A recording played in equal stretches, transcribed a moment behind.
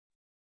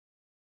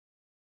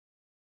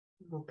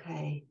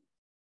Okay.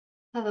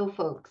 Hello,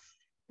 folks.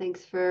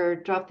 Thanks for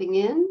dropping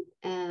in.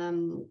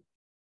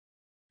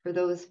 For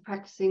those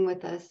practicing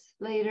with us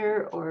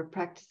later or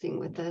practicing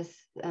with us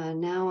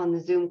now on the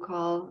Zoom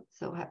call,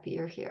 so happy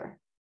you're here.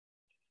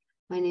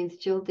 My name's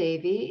Jill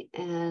Davey,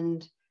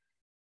 and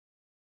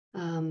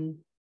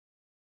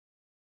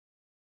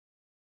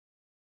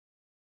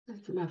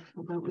that's enough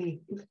about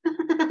me.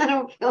 I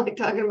don't feel like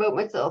talking about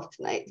myself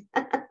tonight.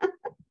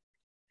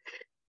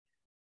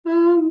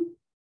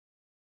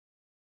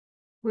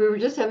 We were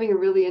just having a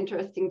really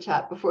interesting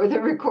chat before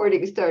the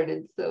recording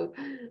started, so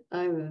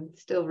I'm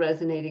still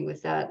resonating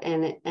with that,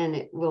 and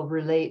it will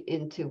relate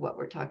into what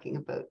we're talking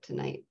about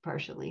tonight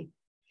partially.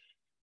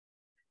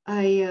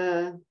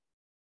 In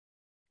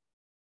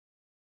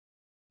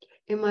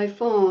my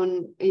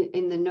phone,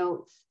 in the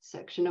notes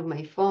section of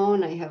my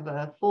phone, I have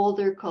a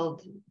folder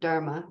called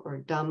Dharma or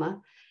Dhamma,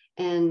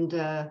 and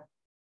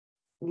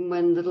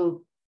when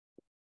little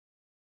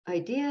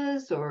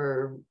ideas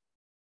or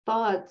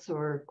thoughts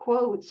or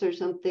quotes or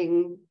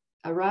something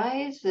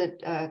arise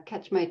that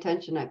catch my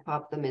attention, I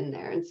pop them in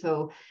there. And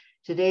so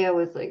today I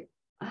was like,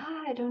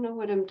 I don't know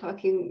what I'm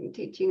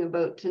teaching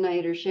about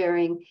tonight or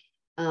sharing.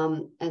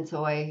 And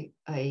so I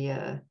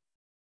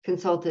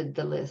consulted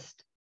the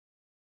list,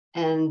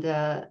 and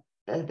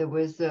there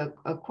was a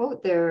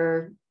quote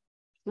there,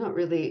 not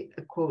really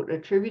a quote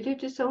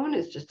attributed to someone,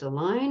 it's just a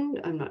line.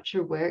 I'm not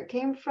sure where it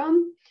came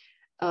from.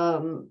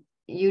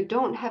 You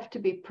don't have to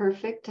be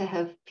perfect to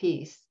have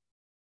peace.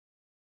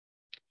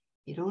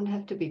 You don't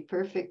have to be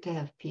perfect to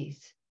have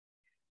peace.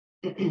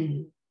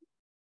 And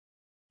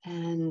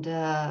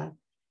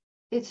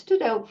it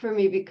stood out for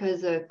me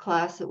because a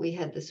class that we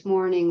had this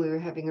morning, we were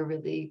having a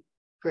really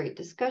great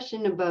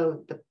discussion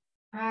about the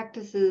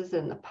practices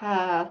and the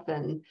path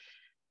and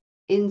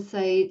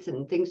insights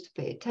and things to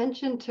pay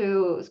attention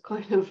to. It was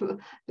kind of,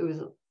 there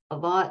was a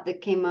lot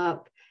that came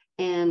up.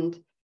 And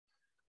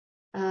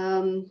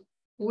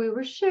we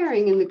were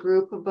sharing in the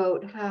group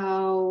about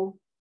how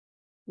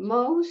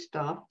most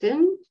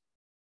often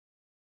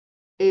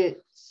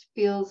it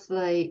feels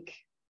like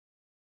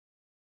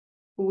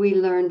we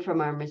learn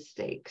from our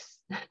mistakes.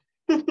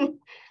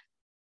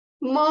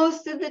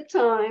 Most of the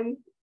time,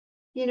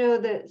 you know,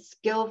 the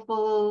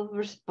skillful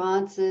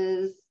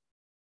responses,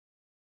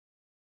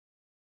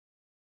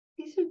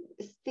 these are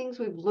things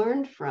we've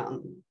learned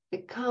from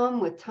that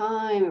come with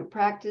time and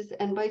practice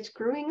and by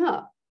screwing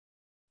up,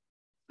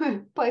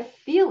 by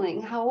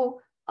feeling how,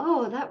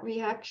 oh, that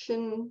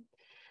reaction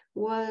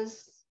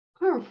was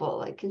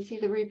harmful. I can see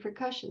the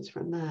repercussions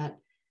from that.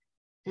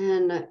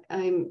 And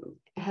I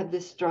have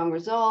this strong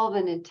resolve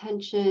and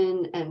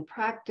intention and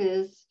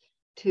practice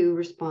to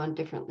respond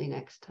differently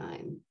next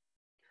time.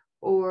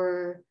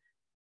 Or,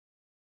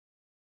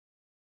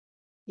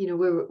 you know,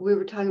 we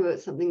were talking about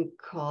something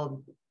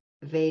called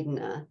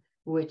Vedana,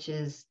 which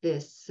is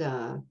this,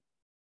 the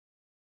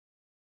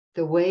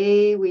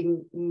way we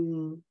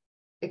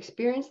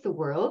experience the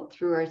world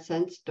through our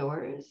sense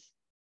doors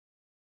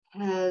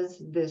has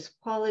this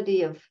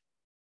quality of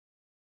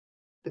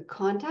the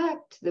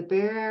contact, the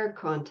bare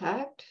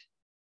contact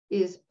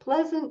is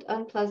pleasant,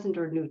 unpleasant,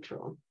 or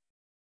neutral.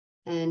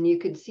 And you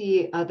could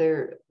see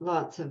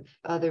lots of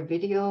other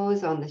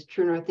videos on this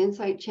True North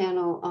Insight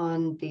channel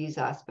on these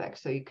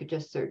aspects. So you could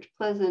just search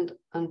pleasant,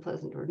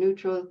 unpleasant, or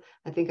neutral.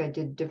 I think I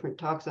did different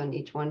talks on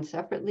each one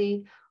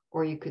separately,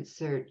 or you could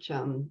search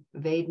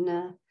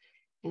Vedana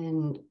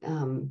and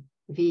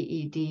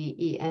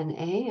Vedena,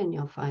 and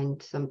you'll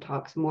find some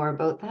talks more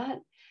about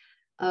that.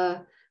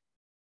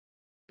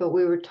 But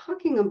we were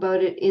talking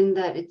about it in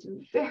that it's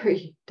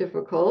very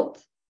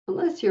difficult,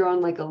 unless you're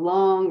on like a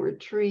long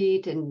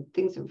retreat and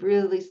things have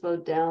really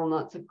slowed down,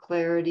 lots of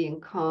clarity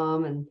and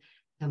calm, and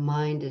the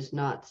mind is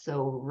not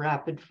so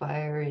rapid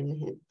fire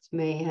in its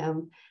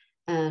mayhem.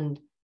 And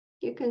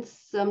you can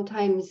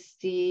sometimes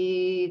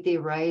see the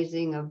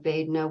arising of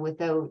Vedana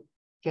without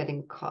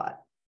getting caught.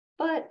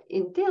 But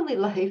in daily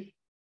life,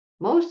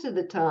 most of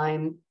the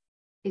time,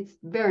 it's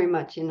very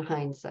much in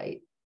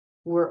hindsight.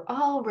 We're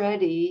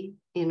already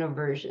in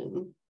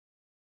aversion.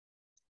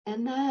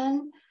 And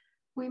then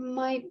we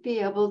might be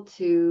able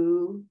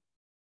to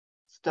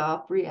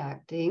stop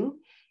reacting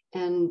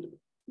and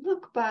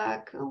look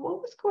back, oh,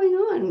 what was going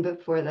on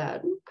before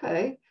that?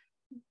 Okay,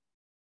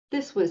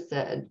 this was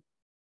said.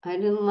 I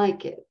didn't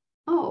like it.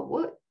 Oh,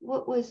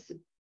 what was,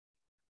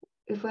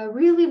 if I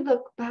really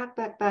look back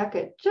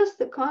at just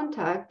the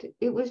contact,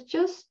 it was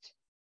just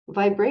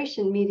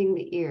vibration meeting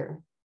the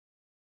ear,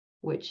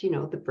 which, you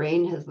know, the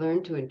brain has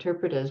learned to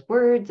interpret as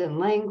words and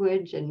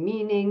language and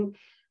meaning.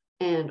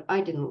 And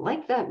I didn't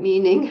like that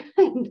meaning,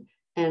 and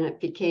it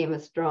became a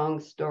strong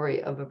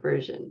story of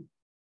aversion,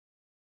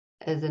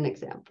 as an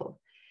example.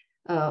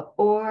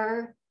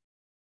 Or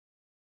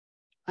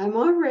I'm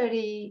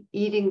already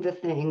eating the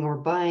thing or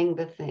buying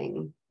the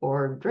thing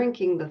or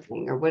drinking the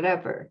thing or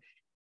whatever,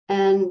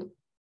 and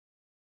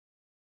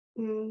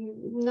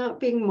not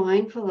being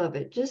mindful of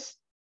it, just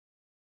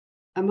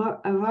I'm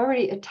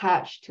already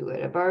attached to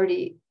it. I'm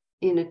already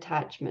in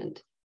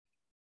attachment.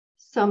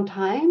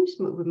 Sometimes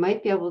we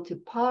might be able to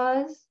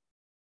pause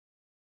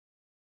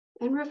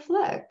and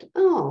reflect.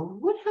 Oh,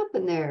 what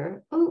happened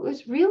there? Oh, it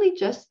was really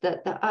just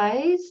that the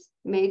eyes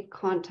made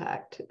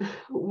contact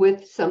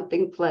with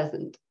something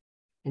pleasant.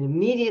 And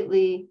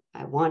immediately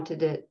I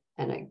wanted it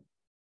and I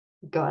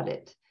got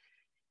it.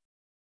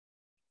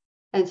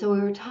 And so we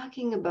were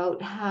talking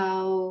about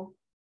how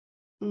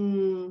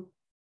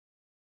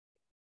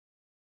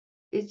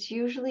it's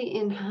usually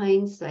in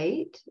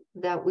hindsight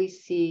that we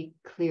see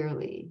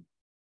clearly,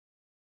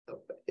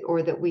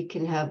 or that we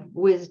can have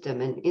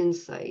wisdom and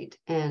insight.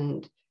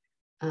 And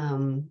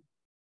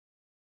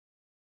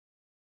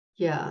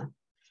yeah.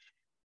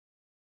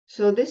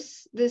 So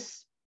this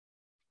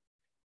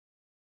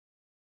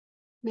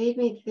made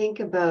me think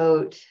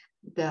about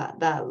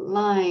that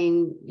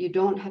line, you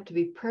don't have to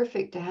be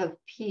perfect to have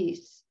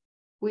peace.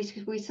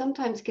 We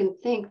sometimes can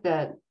think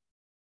that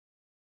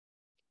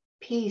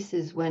peace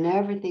is when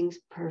everything's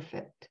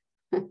perfect.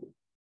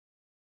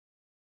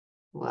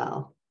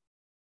 Well,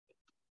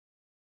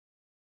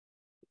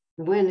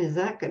 when is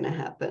that going to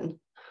happen?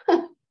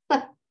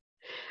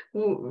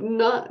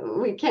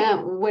 We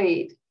can't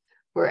wait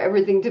for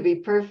everything to be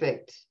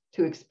perfect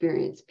to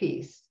experience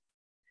peace.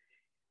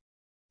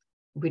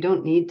 We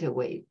don't need to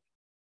wait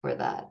for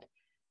that.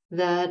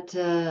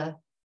 That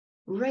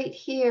right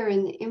here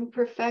in the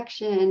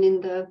imperfection, in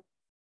the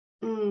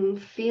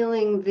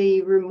feeling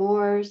the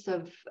remorse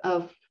of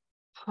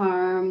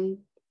harm,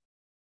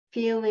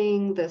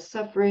 feeling the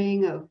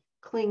suffering of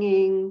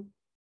clinging,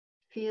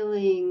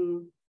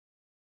 feeling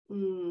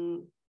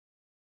the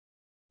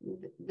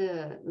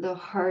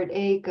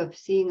heartache of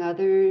seeing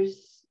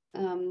others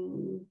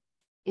in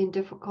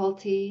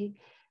difficulty,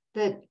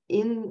 that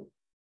in,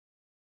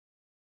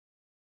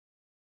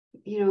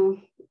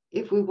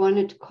 if we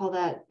wanted to call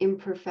that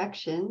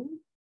imperfection,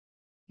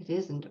 it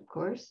isn't, of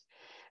course,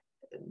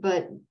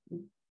 but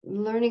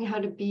learning how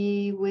to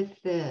be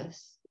with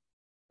this,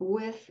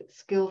 with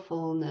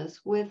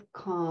skillfulness, with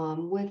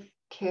calm, with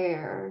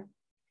care,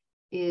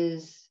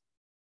 is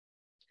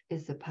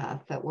the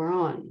path that we're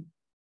on.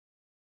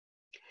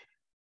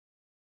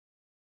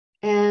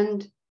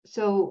 And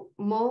so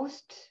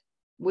most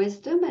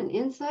wisdom and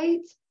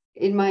insights,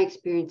 in my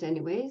experience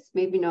anyways,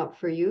 maybe not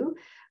for you,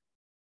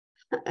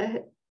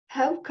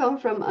 have come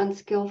from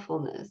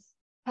unskillfulness,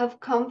 have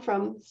come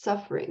from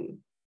suffering.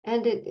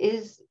 And it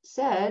is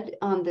said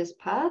on this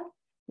path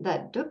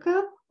that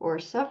dukkha, or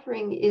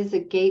suffering, is a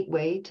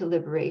gateway to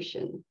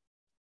liberation.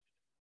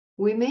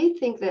 We may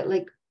think that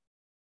like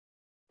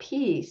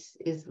peace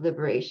is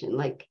liberation,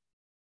 like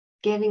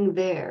getting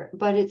there,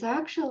 but it's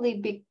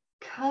actually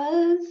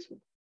because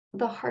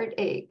the heart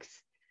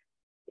aches.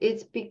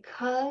 It's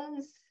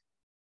because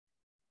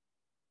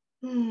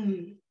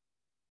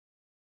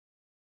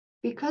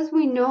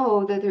we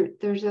know that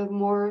there's a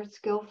more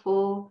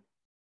skillful,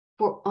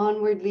 for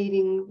onward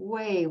leading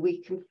way.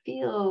 We can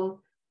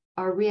feel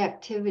our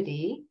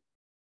reactivity,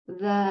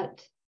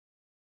 that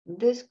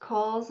this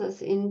calls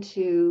us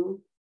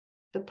into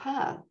the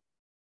path,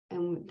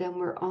 and then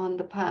we're on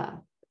the path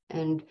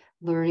and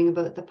learning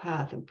about the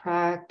path and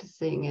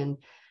practicing and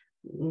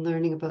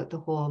learning about the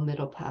whole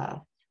middle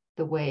path,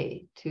 the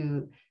way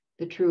to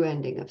the true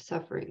ending of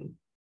suffering.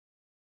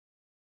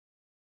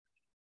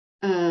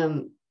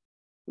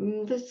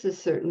 This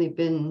has certainly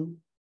been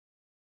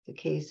the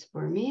case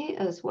for me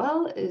as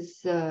well,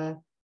 is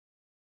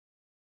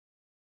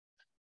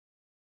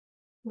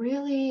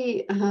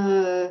really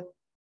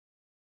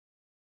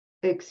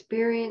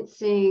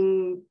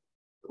experiencing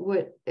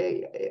what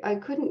I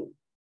couldn't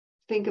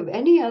think of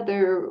any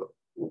other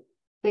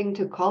thing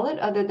to call it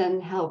other than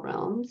hell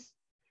realms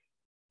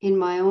in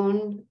my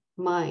own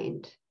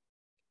mind.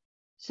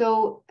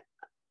 So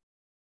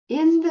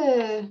in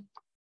the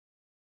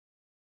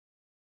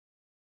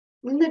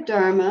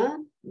Dharma,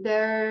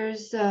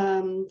 there's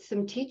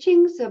some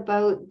teachings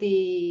about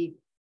the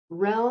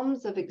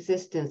realms of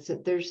existence,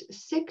 that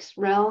there's 6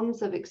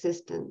 realms of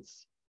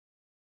existence.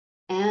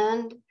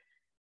 And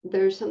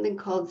there's something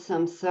called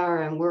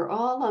samsara, and we're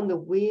all on the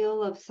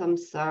wheel of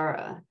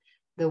samsara,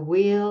 the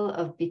wheel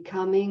of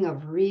becoming,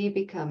 of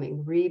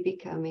re-becoming.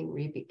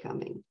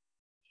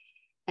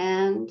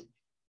 And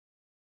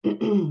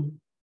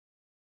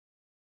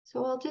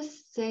so I'll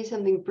just say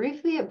something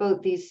briefly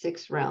about these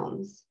 6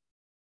 realms.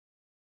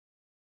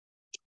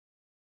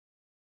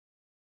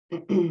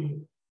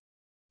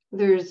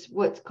 There's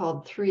what's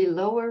called 3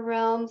 lower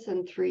realms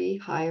and 3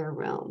 higher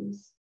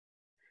realms.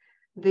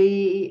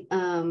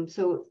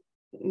 So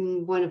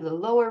one of the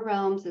lower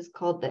realms is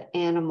called the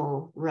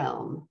animal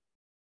realm.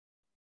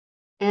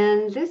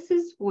 And this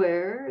is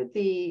where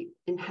the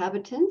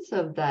inhabitants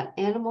of that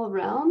animal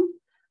realm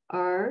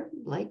are,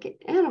 like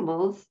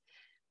animals,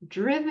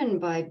 driven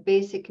by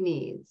basic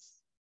needs.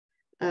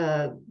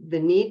 The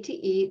need to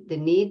eat, the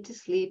need to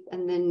sleep,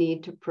 and the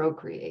need to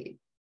procreate.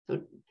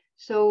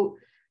 So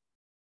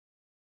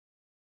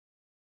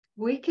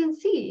we can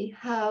see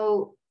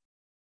how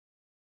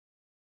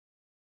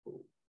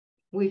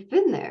we've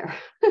been there.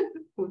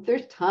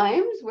 There's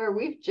times where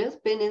we've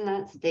just been in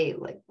that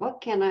state, like,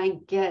 what can I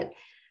get?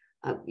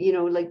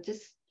 Like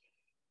just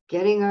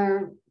getting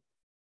our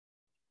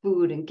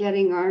food and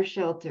getting our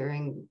shelter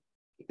and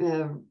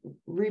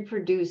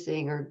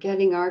reproducing or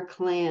getting our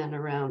clan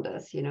around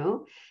us,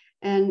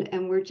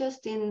 and we're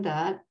just in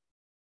that,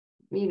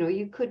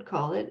 you could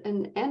call it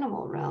an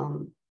animal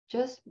realm,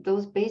 just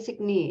those basic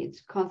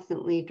needs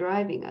constantly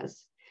driving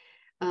us.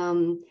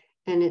 And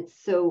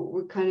it's so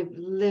we kind of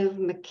live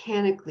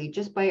mechanically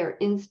just by our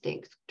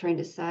instincts, trying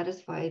to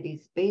satisfy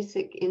these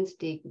basic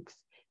instincts,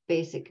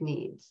 basic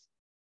needs.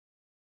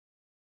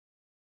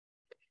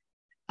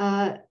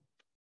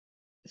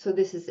 So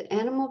this is the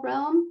animal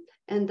realm.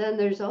 And then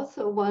there's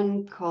also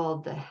one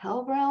called the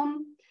hell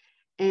realm.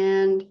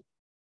 And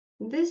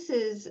this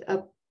is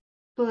a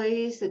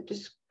place that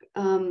just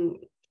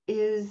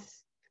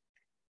is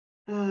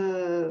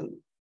a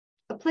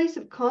place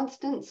of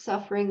constant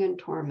suffering and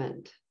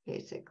torment,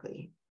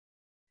 basically.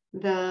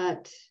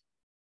 And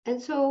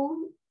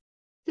so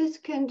this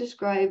can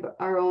describe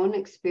our own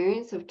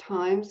experience of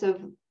times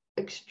of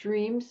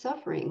extreme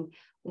suffering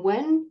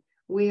when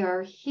we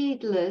are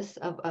heedless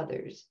of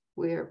others.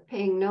 We're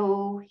paying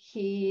no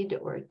heed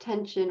or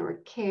attention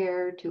or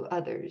care to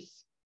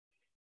others.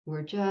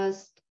 We're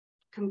just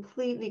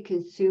completely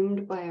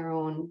consumed by our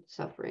own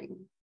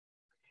suffering.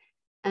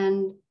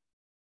 And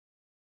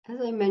as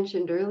I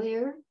mentioned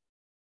earlier,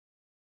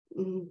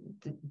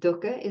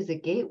 dukkha is a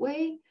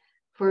gateway.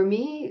 For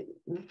me,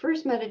 the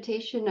first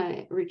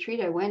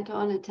retreat I went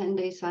on, a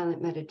 10-day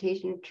silent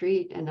meditation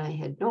retreat, and I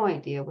had no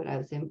idea what I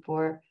was in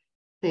for,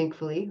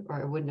 thankfully, or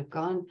I wouldn't have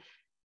gone.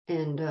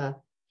 And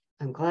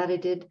I'm glad I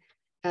did.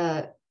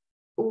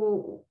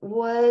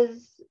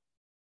 Was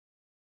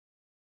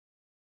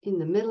in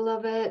the middle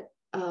of it,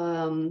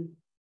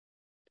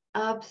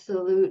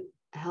 absolute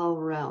hell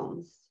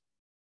realms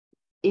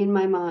in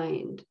my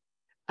mind.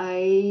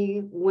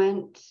 I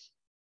went,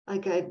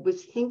 like I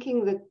was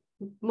thinking the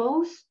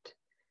most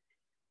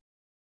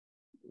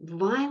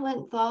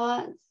violent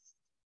thoughts,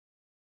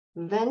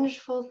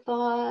 vengeful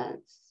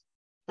thoughts,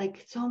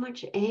 like so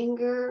much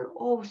anger.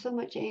 Oh, so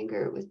much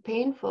anger. It was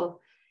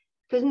painful.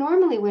 Because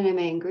normally when I'm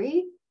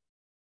angry,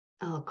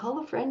 I'll call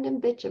a friend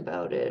and bitch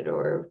about it,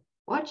 or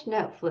watch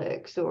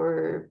Netflix,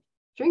 or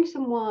drink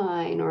some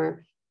wine,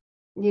 or,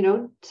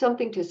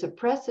 something to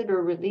suppress it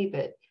or relieve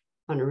it.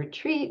 On a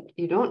retreat,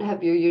 you don't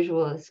have your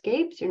usual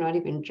escapes. You're not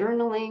even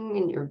journaling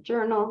in your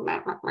journal.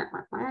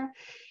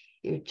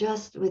 You're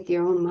just with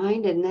your own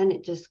mind, and then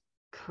it just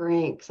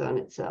cranks on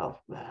itself.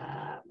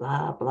 Blah,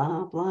 blah,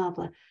 blah, blah,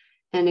 blah.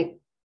 And it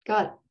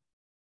got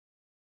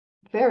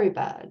very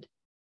bad.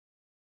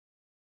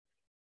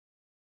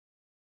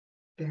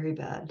 Very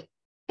bad.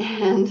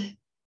 And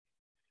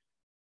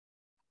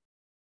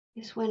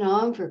this went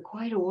on for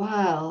quite a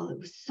while. It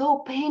was so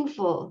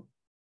painful,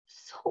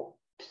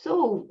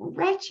 so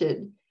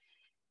wretched.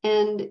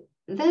 And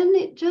then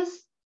it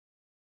just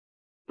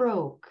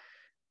broke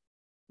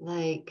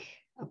like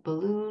a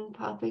balloon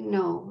popping.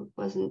 No,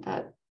 it wasn't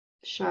that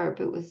sharp.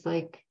 It was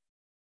like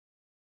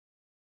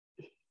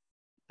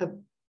a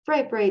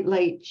bright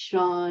light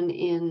shone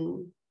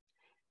in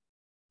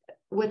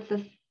with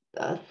the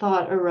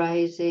thought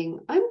arising,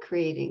 I'm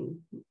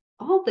creating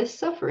all this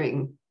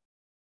suffering.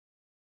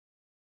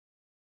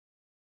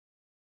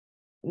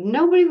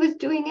 Nobody was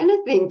doing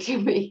anything to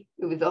me.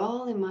 It was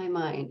all in my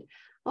mind.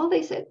 All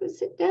they said was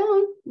sit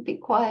down, be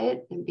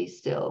quiet, and be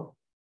still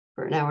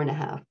for an hour and a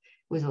half. It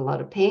was a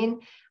lot of pain,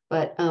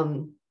 but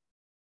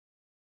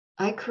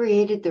I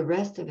created the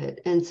rest of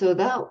it. And so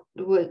that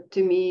was,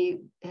 to me,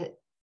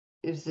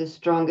 is the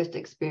strongest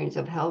experience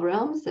of hell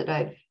realms that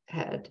I've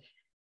had.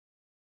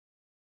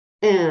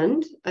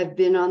 And I've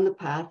been on the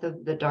path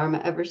of the Dharma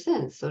ever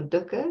since. So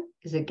dukkha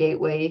is a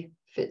gateway,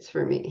 fits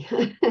for me.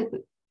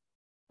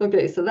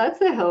 Okay, so that's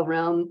the hell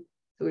realm.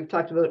 So we've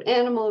talked about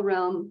animal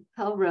realm,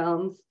 hell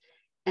realms,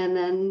 and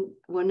then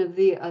one of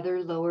the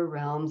other lower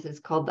realms is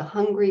called the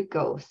hungry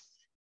ghosts.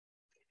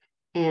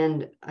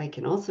 And I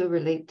can also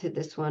relate to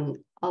this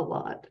one a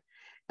lot.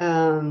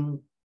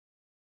 Hungry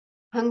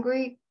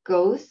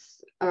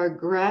ghosts are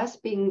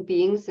grasping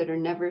beings that are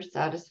never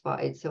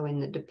satisfied. So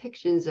in the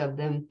depictions of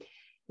them,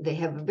 they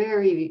have a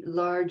very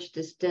large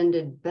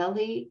distended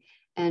belly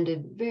and a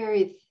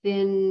very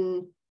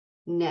thin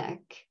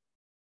neck.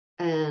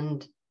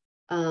 And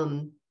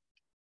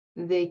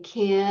they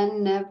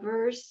can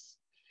never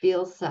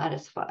feel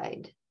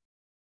satisfied.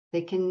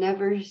 They can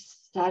never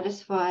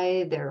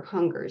satisfy their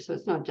hunger. So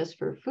it's not just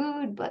for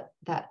food, but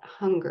that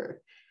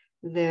hunger,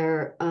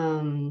 their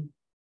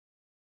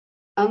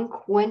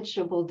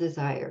unquenchable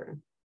desire.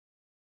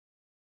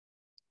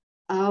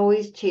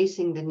 Always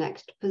chasing the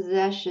next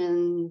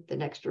possession, the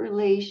next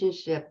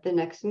relationship, the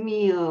next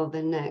meal,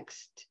 the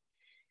next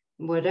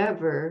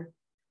whatever,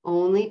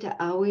 only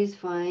to always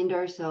find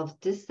ourselves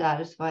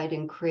dissatisfied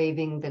and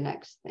craving the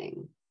next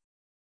thing.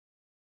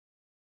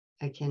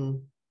 I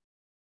can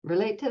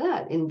relate to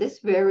that in this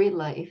very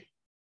life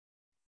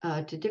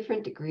to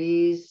different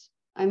degrees.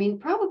 I mean,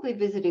 probably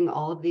visiting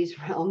all of these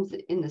realms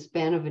in the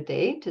span of a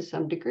day to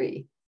some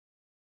degree.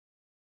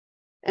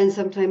 And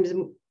sometimes,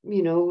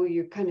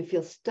 you kind of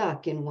feel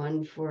stuck in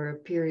one for a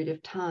period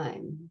of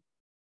time.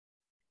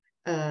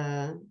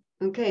 Okay,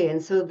 Okay,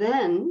 and so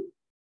then,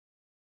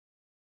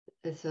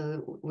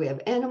 so we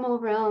have animal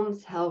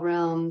realms, hell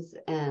realms,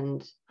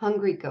 and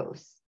hungry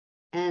ghosts.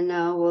 And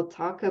now we'll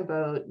talk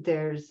about,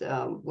 there's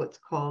what's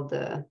called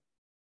the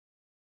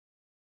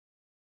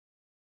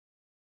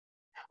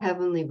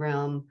heavenly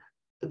realm.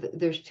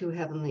 There's two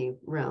heavenly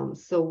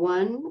realms. So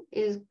one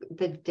is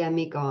the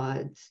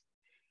demigods.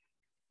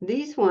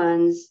 These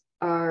ones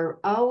are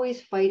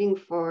always fighting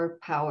for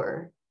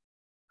power.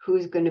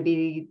 Who's going to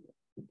be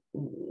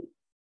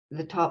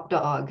the top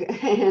dog?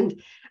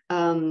 And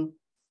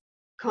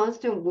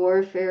constant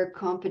warfare,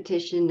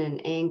 competition,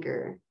 and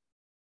anger.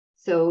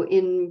 So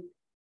in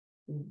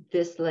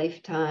this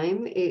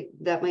lifetime,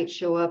 that might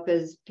show up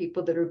as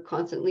people that are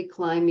constantly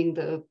climbing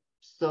the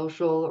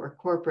social or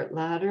corporate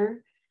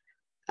ladder,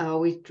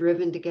 always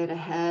driven to get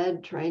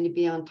ahead, trying to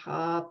be on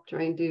top,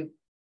 trying to,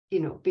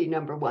 be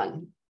number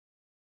one.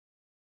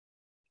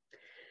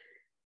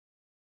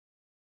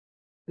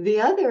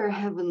 The other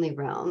heavenly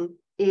realm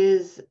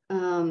is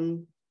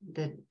the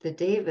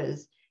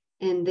Devas,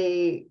 and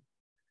their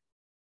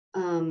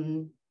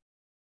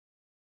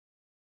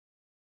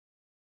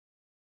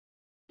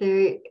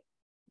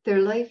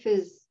life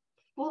is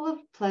full of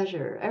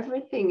pleasure.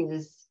 Everything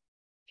is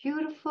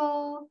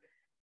beautiful,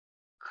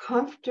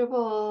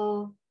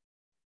 comfortable,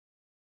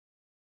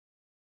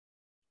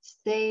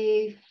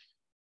 safe,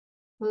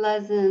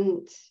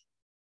 pleasant.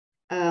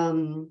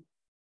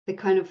 They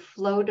kind of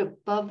float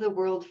above the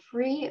world,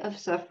 free of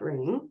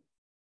suffering.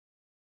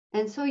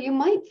 And so you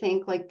might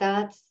think like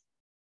that's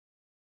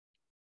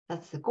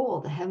the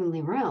goal, the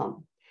heavenly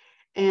realm.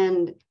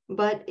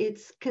 But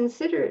it's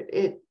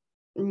considered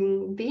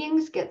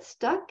beings get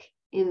stuck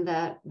in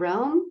that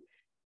realm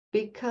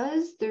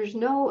because there's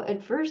no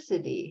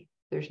adversity.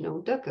 There's no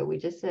dukkha. We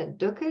just said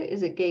dukkha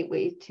is a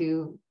gateway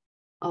to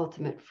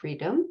ultimate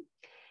freedom.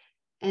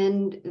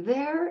 And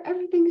there,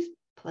 everything's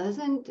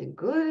pleasant and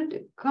good,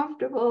 and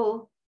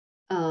comfortable.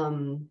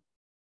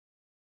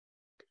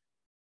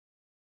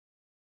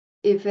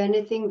 If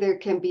anything, there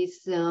can be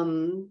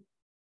some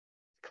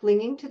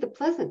clinging to the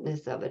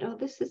pleasantness of it. Oh,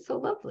 this is so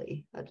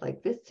lovely. I'd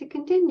like this to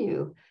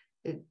continue.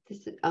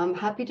 I'm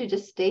happy to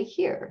just stay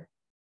here,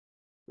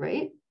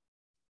 right?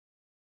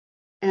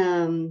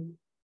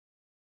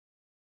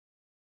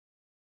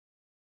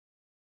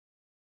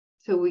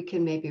 So we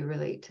can maybe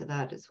relate to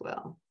that as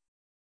well.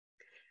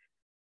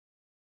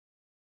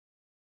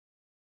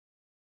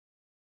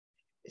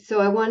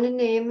 So I want to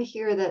name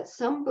here that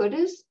some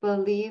Buddhists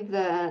believe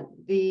that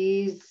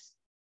these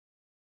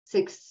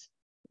 6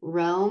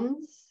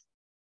 realms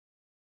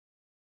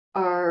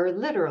are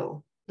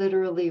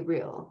literally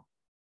real.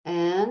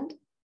 And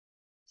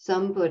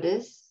some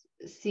Buddhists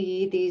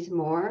see these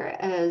more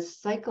as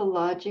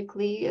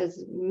psychologically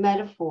as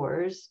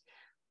metaphors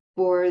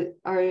for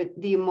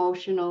the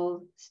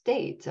emotional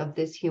states of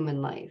this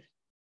human life.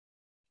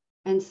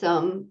 And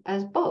some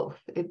as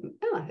both.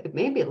 It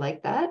may be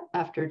like that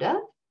after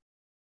death.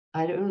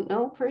 I don't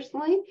know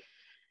personally.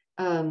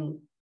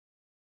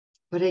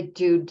 But I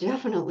do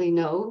definitely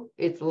know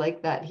it's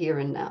like that here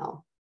and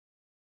now.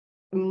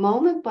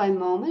 Moment by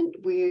moment,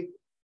 we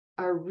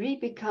are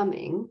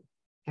re-becoming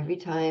every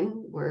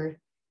time we're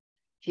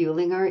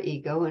fueling our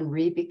ego and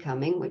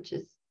re-becoming, which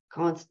is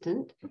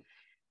constant.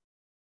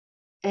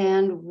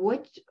 And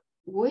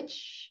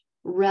which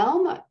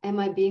realm am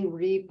I being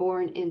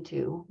reborn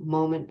into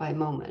moment by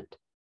moment?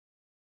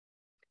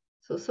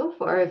 So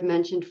far I've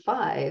mentioned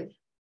 5.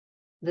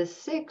 The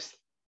 6th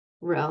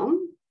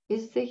realm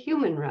is the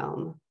human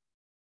realm.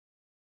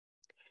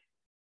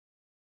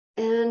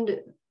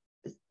 And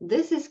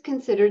this is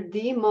considered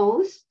the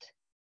most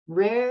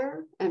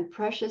rare and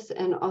precious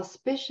and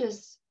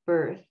auspicious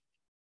birth,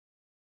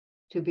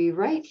 to be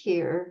right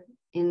here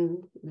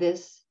in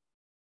this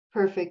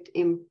perfect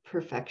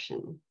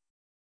imperfection.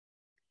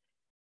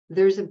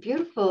 There's a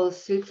beautiful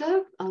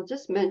sutta. I'll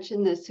just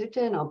mention the sutta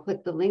and I'll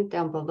put the link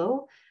down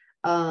below.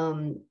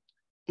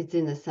 It's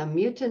in the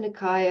Samyutta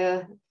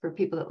Nikaya. For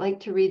people that like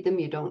to read them,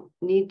 you don't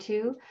need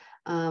to.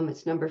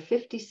 It's number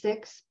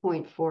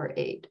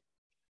 56.48.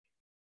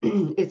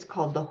 It's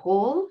called The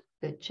Whole,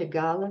 the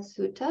Chagala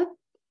Sutta.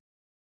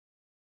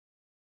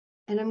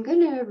 And I'm going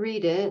to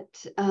read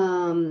it.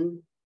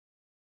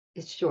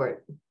 It's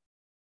short.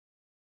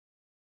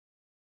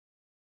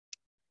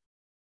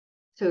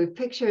 So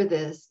picture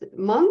this.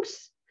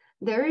 Monks,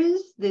 there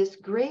is this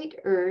great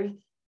earth,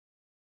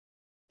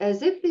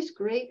 as if this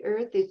great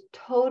earth is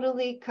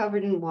totally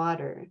covered in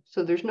water.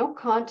 So there's no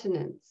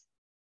continents.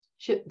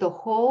 The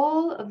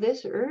whole of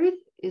this earth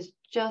is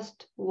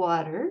just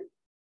water.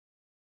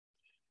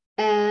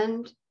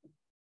 And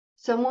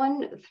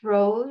someone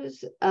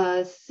throws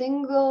a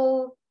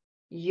single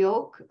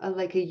yoke,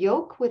 like a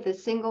yoke with a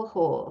single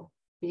hole.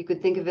 You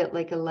could think of it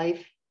like a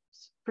life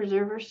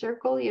preserver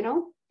circle,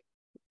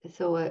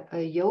 So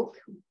a yoke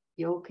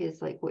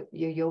is like what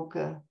you yoke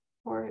a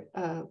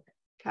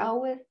cow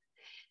with.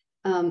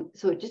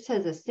 So it just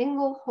has a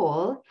single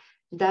hole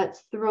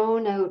that's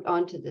thrown out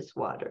onto this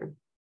water.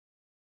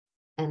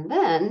 And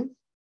then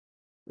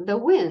the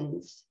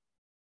winds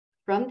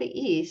from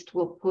the east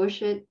will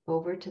push it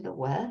over to the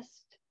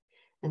west,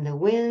 and the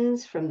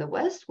winds from the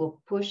west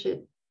will push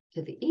it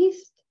to the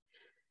east.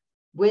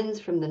 Winds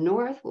from the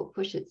north will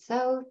push it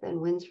south,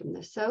 and winds from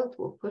the south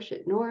will push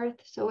it north.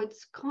 So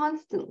it's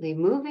constantly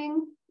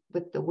moving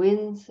with the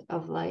winds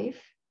of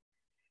life.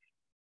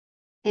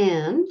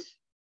 And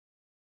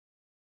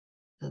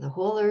so the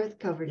whole earth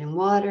covered in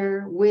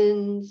water,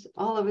 winds,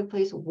 all over the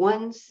place,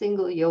 one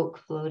single yoke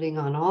floating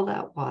on all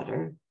that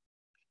water.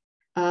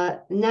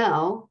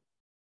 Now,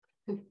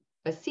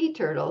 a sea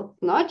turtle,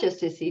 not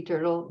just a sea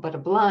turtle, but a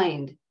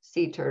blind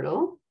sea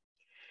turtle.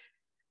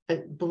 A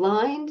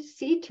blind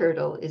sea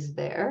turtle is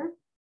there,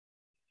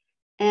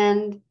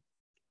 and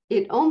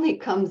it only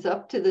comes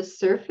up to the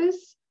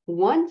surface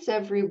once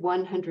every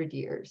 100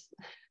 years.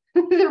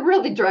 They're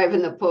really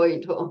driving the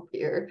point home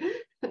here.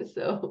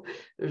 So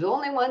there's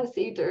only one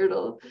sea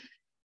turtle.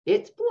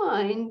 It's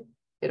blind.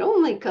 It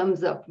only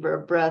comes up for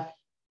a breath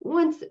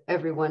once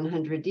every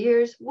 100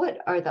 years. What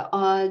are the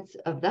odds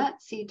of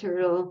that sea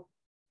turtle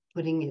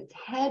putting its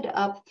head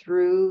up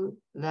through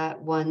that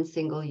one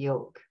single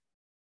yoke?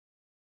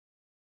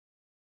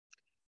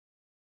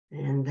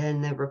 And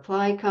then the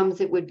reply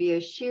comes, it would be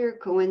a sheer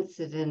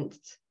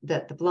coincidence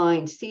that the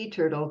blind sea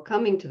turtle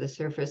coming to the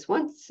surface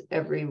once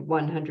every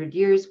 100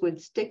 years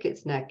would stick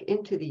its neck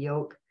into the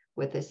yolk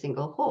with a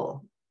single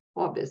hole,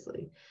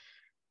 obviously.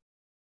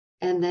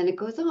 And then it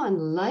goes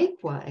on,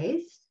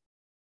 likewise,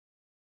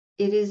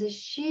 it is a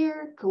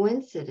sheer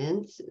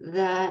coincidence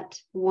that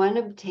one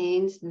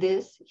obtains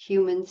this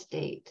human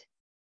state.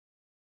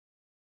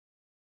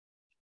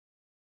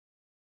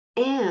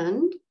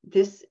 And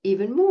this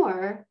even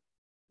more,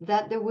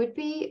 that there would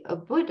be a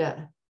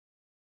Buddha,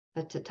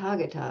 a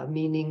Tathagata,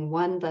 meaning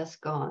one thus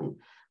gone,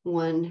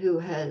 one who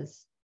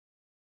has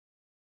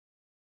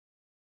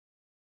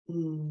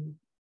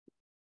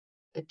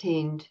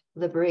attained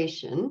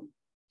liberation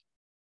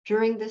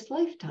during this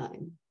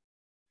lifetime,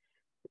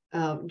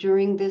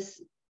 during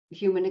this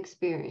human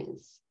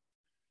experience.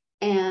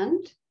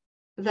 And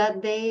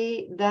that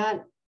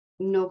that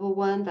noble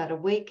one, that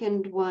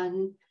awakened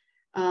one,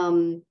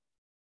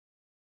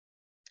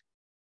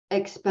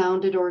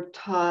 expounded or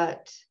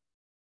taught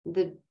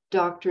the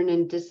doctrine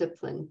and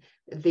discipline,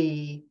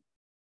 the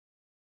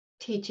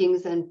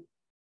teachings and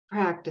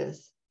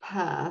practice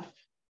path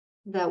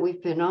that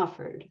we've been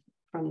offered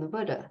from the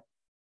Buddha.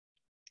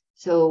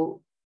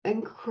 So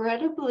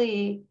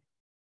incredibly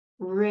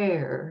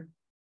rare,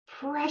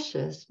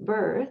 precious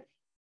birth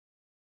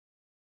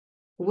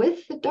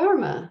with the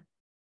Dharma.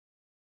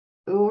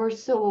 We're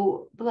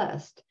so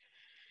blessed.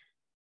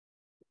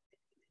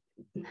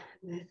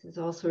 This is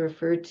also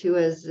referred to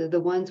as the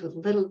ones with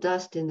little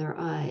dust in their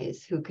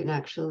eyes who can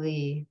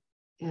actually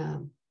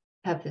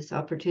have this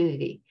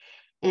opportunity.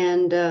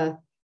 And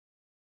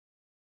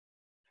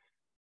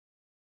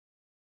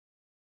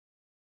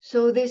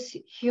so this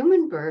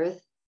human birth,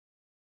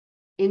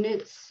 in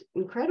its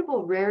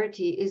incredible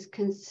rarity, is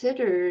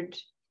considered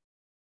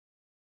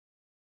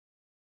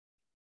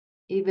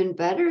even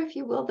better, if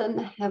you will, than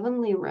the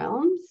heavenly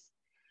realms,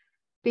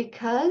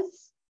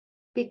 because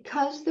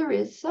there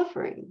is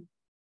suffering.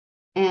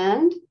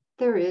 And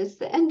there is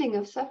the ending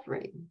of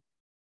suffering.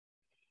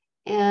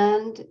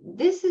 And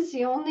this is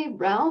the only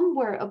realm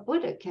where a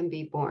Buddha can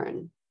be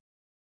born.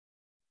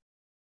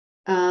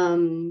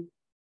 And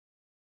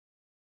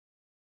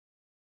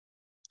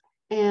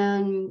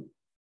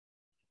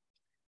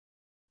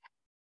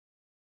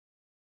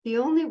the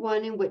only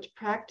one in which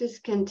practice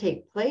can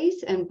take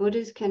place and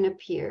Buddhas can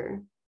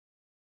appear.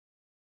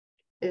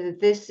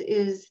 This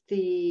is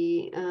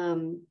the,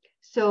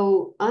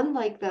 so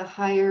unlike the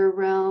higher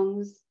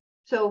realms,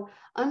 so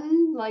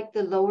unlike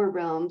the lower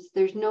realms,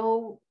 there's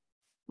no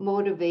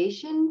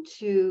motivation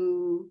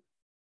to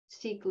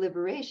seek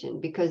liberation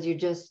because you're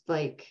just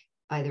like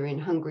either in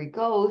hungry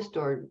ghost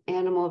or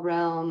animal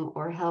realm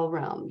or hell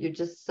realm. You're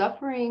just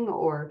suffering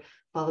or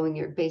following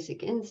your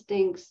basic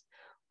instincts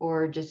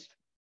or just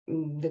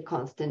the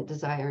constant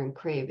desire and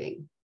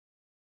craving.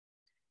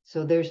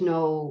 So there's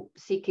no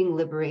seeking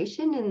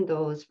liberation in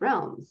those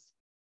realms,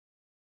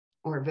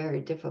 or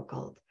very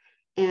difficult.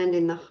 And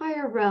in the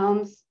higher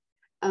realms,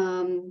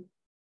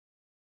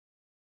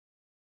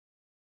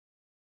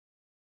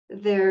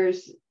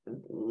 there's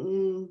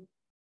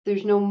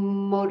no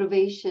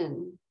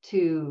motivation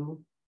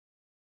to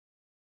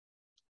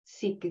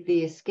seek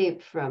the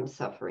escape from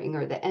suffering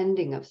or the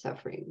ending of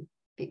suffering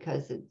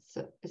because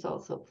it's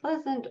also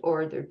pleasant,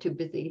 or they're too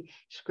busy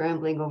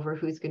scrambling over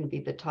who's going to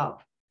be the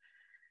top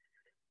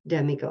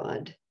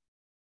demigod.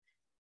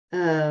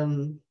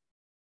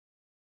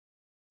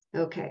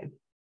 Okay.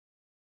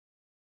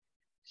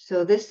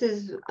 So this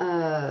is,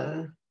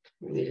 let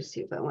me just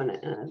see if I want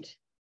to add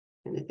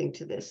anything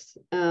to this.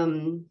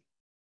 No,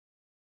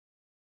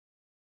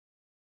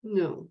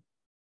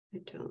 I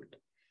don't.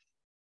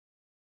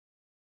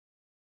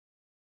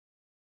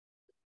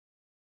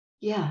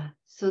 Yeah,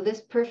 so this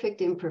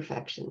perfect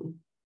imperfection,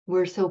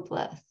 we're so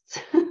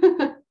blessed.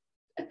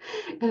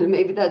 And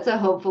maybe that's a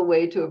helpful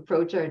way to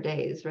approach our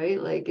days,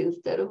 right? Like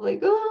instead of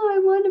like, oh, I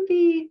want to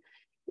be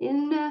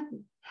in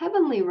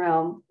heavenly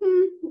realm,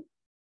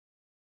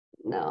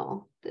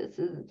 no, this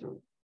is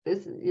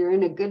you're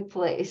in a good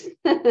place.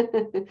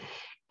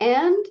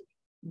 And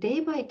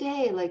day by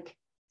day, like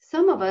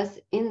some of us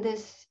in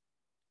this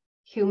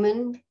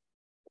human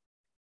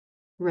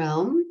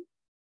realm,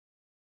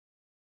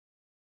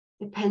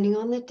 depending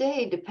on the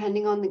day,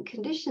 depending on the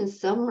conditions,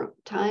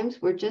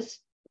 sometimes we're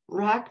just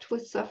racked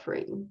with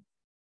suffering.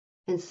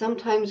 And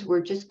sometimes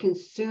we're just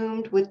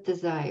consumed with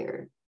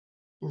desire.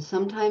 And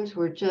sometimes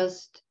we're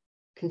just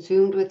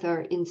consumed with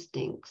our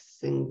instincts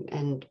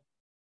and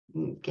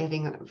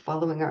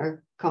following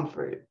our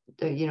comfort,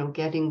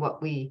 getting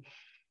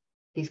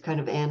these kind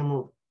of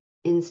animal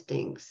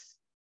instincts.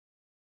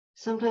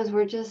 Sometimes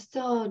we're just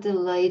so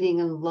delighting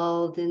and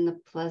lulled in the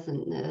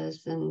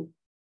pleasantness and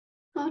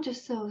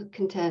just so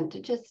content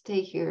to just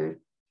stay here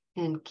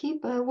and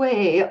keep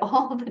away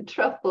all the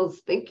troubles.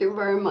 Thank you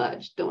very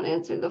much. Don't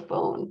answer the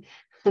phone.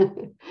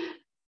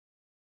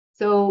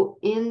 So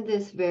in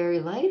this very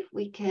life,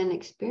 we can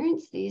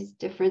experience these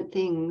different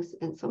things,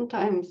 and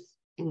sometimes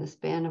in the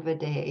span of a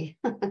day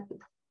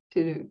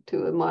to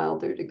a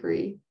milder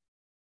degree.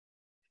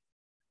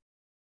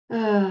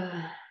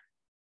 Okay,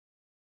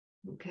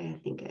 I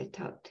think I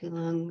talked too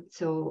long.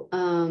 So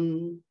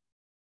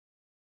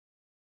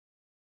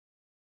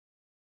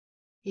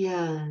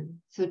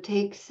so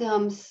take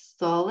some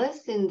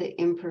solace in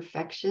the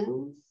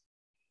imperfections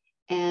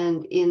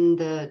and in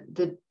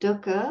the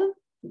dukkha.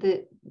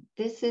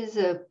 This is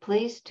a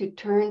place to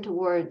turn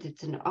towards.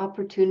 It's an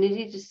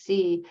opportunity to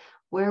see,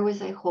 where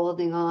was I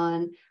holding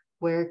on?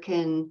 Where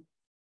can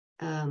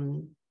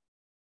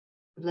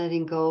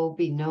letting go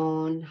be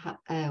known?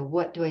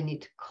 What do I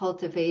need to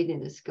cultivate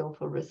in a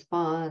skillful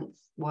response,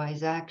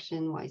 wise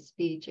action, wise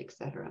speech,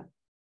 etc.?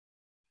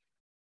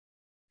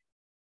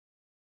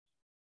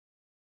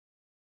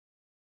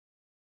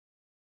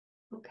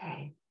 Okay,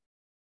 I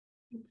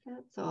think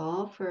that's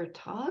all for a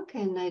talk,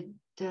 and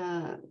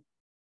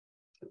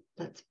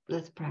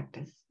let's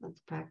practice. Let's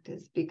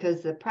practice,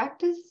 because the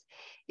practice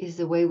is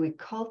the way we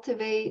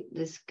cultivate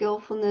the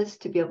skillfulness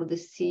to be able to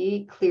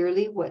see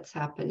clearly what's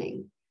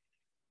happening,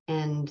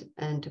 and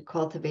to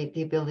cultivate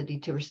the ability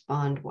to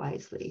respond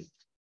wisely.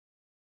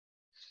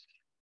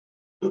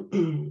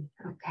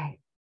 Okay,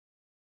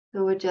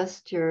 so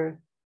adjust your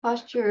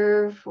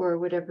posture for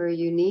whatever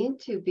you need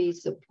to be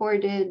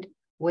supported,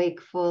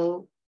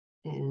 wakeful,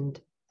 and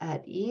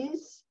at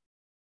ease.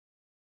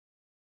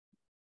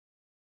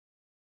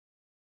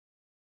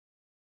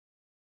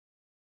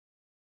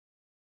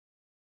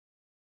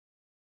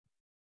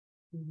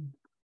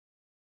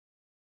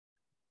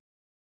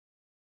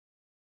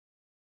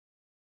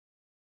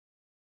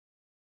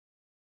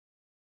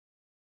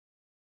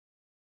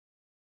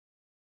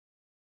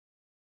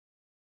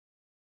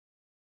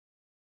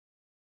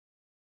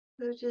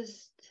 So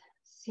just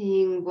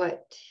seeing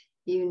what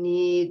you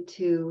need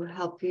to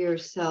help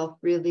yourself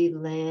really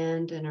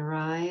land and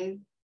arrive.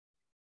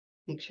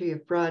 Make sure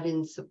you've brought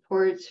in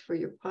supports for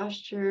your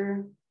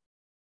posture.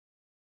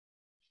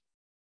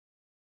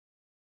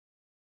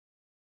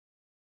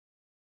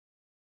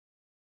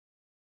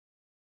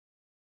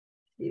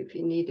 See if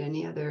you need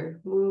any other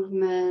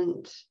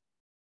movement,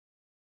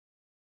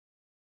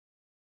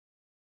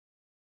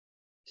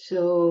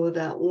 so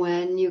that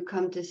when you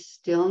come to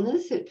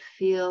stillness, it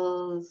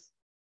feels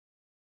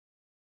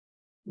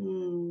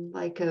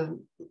like a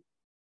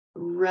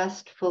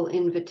restful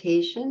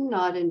invitation,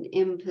 not an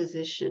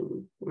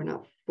imposition. We're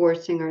not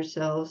forcing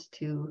ourselves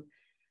to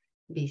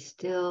be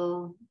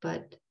still,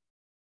 but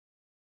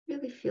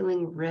really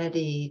feeling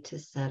ready to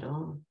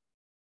settle.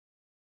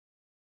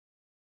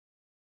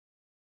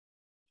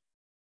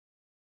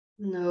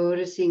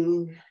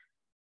 Noticing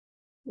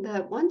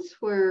that once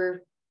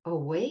we're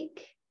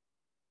awake,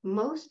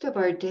 most of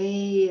our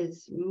day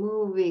is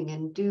moving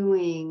and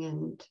doing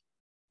and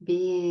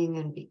being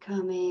and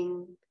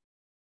becoming.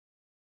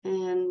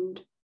 And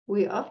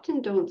we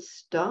often don't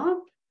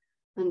stop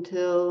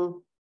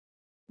until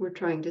we're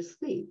trying to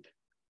sleep.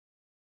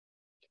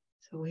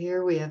 So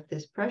here we have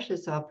this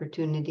precious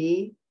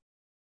opportunity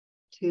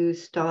to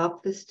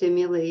stop the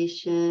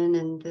stimulation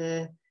and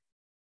the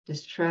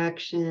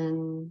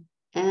distraction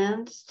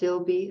and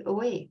still be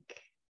awake.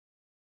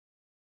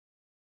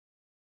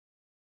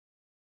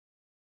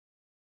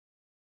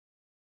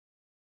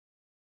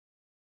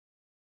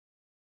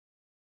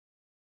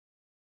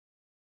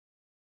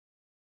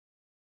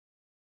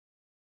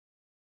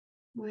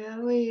 We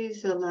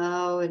always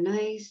allow a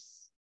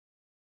nice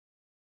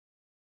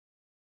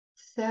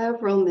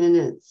several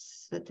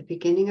minutes at the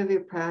beginning of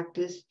your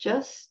practice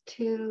just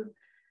to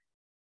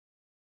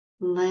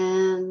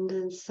land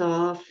and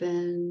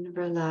soften,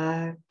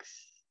 relax.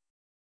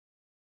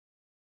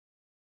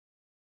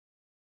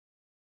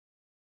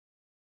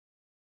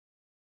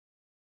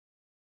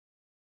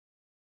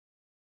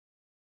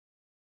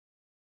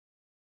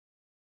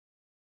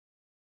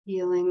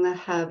 Feeling the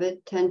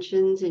habit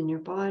tensions in your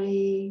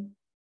body.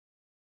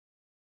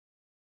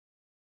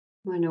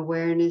 When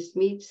awareness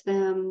meets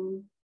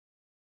them,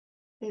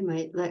 they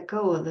might let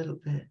go a little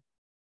bit.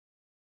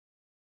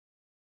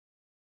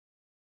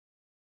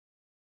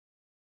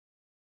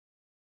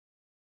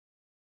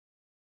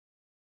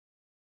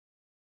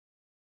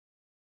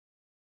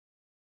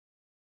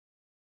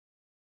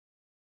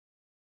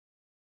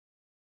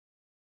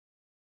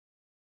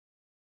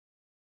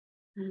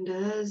 And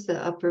as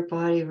the upper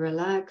body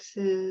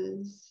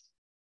relaxes,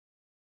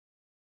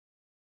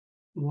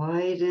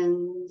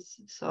 widens,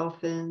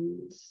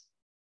 softens,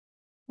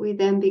 we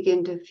then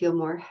begin to feel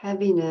more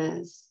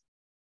heaviness,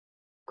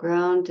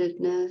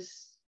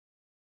 groundedness,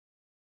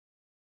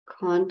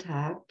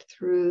 contact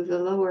through the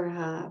lower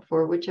half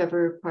or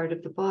whichever part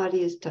of the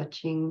body is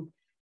touching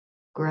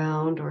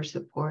ground or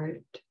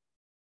support.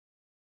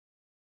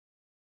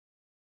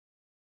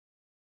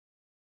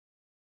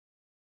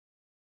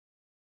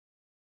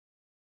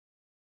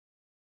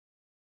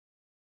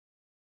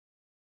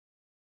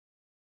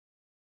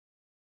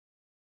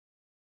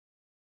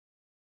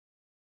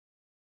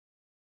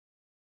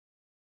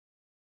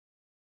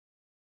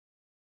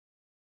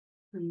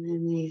 And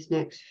in these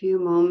next few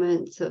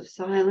moments of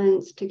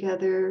silence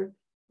together,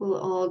 we'll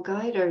all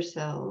guide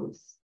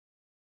ourselves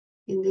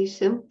in the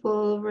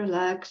simple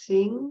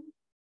relaxing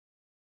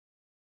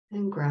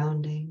and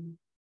grounding.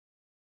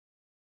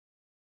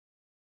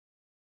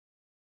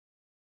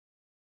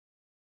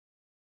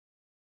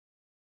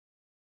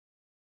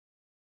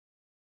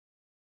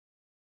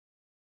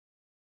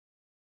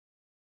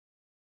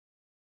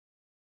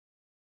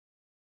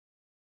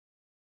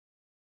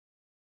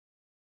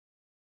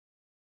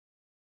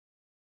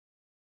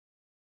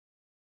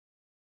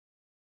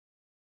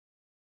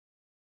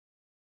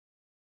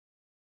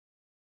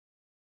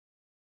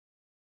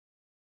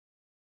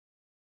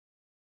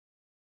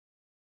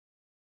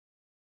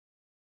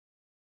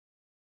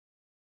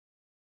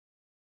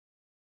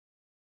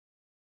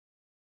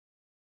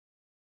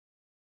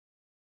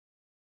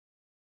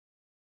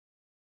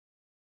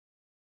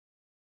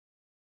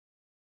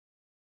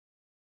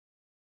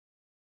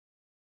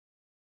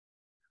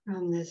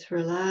 From this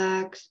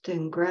relaxed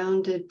and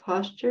grounded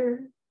posture,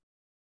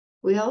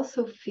 we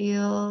also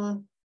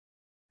feel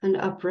an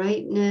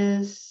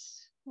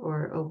uprightness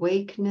or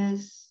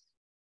awakeness,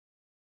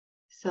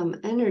 some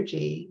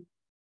energy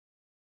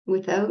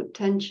without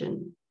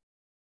tension.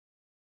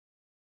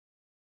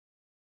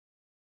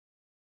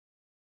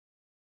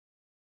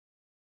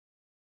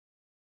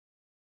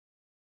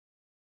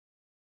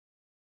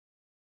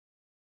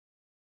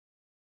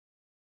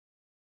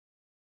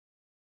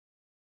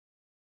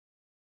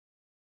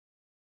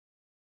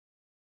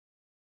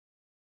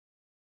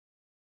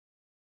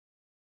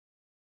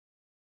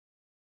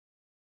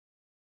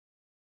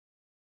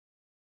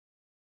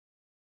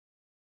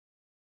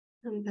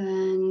 And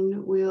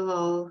then we'll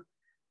all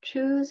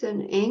choose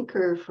an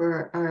anchor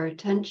for our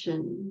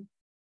attention.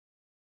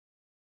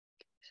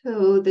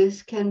 So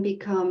this can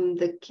become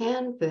the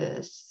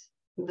canvas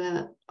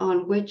that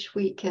on which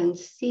we can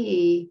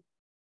see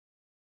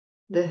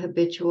the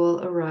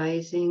habitual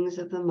arisings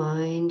of the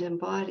mind and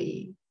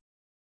body.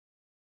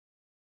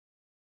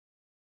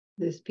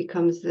 This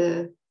becomes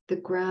the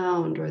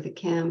ground or the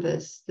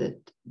canvas that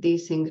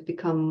these things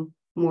become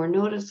more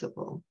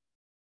noticeable,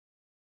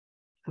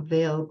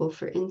 available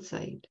for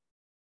insight.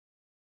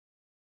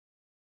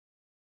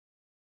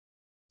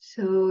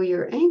 So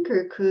your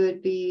anchor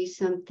could be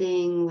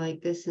something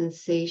like the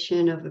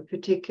sensation of a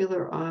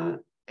particular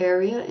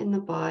area in the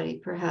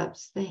body,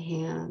 perhaps the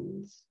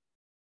hands.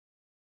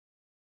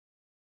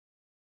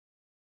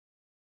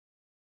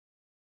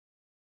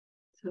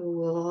 So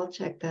we'll all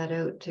check that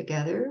out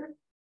together.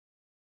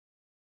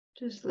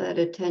 Just let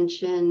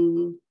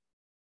attention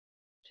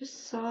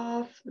just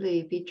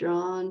softly be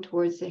drawn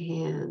towards the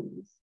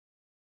hands,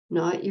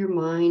 not your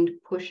mind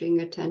pushing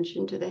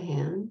attention to the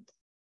hands,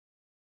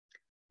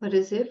 but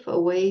as if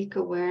awake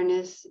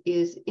awareness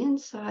is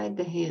inside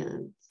the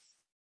hands.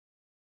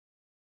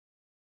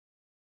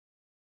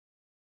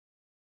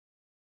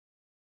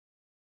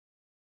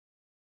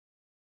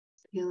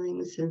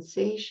 Feeling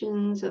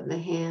sensations of the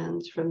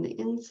hands from the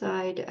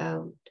inside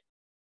out.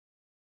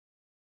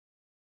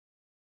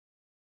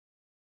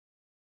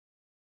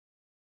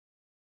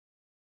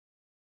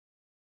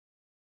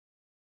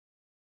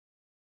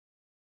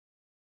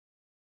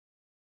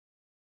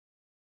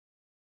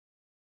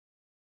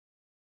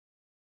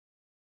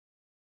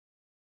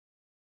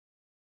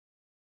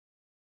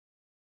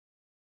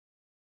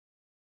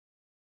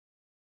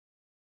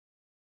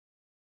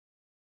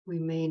 We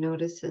may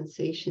notice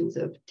sensations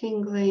of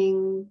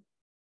tingling,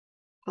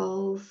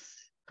 pulse,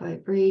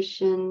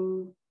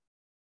 vibration,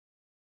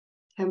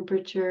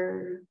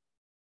 temperature,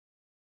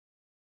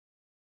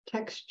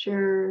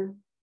 texture,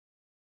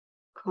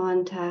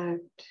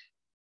 contact,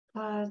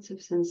 lots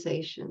of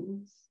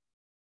sensations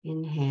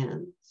in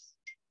hands.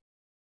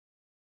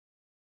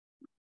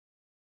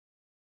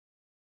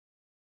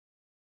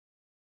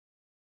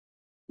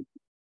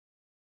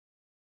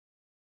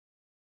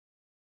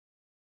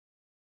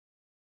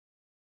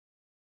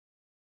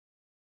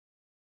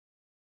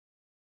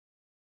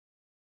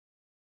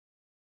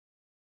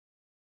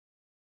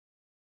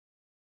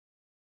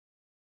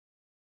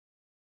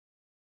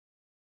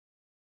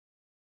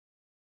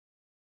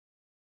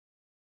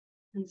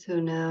 And so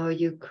now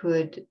you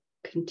could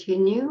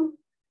continue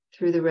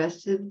through the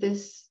rest of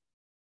this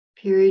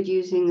period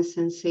using the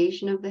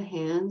sensation of the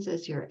hands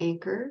as your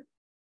anchor,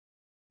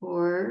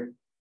 or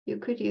you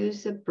could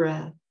use the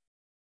breath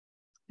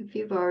If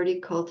you've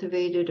already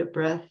cultivated a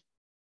breath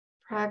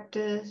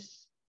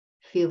practice,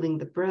 feeling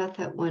the breath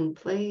at one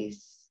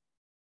place,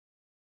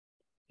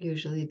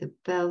 usually the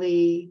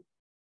belly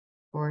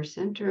or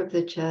center of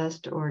the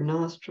chest or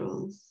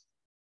nostrils.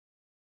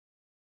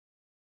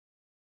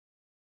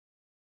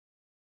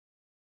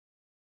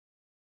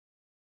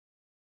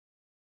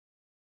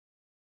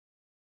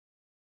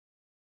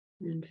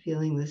 And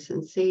feeling the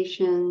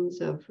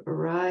sensations of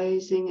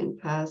arising and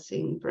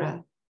passing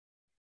breath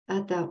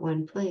at that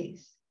one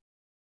place,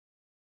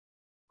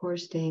 or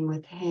staying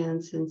with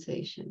hand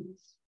sensations.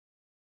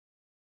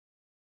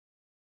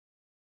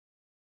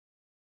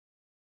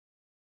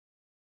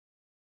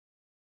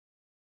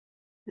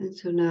 And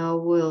so now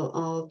we'll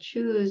all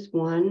choose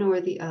one or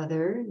the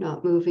other,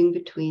 not moving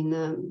between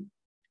them.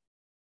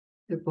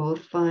 They're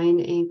both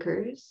fine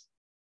anchors,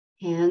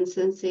 hand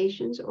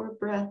sensations or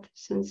breath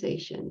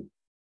sensation.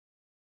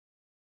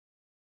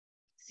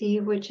 See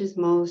which is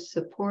most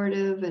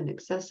supportive and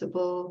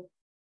accessible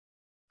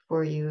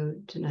for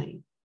you tonight.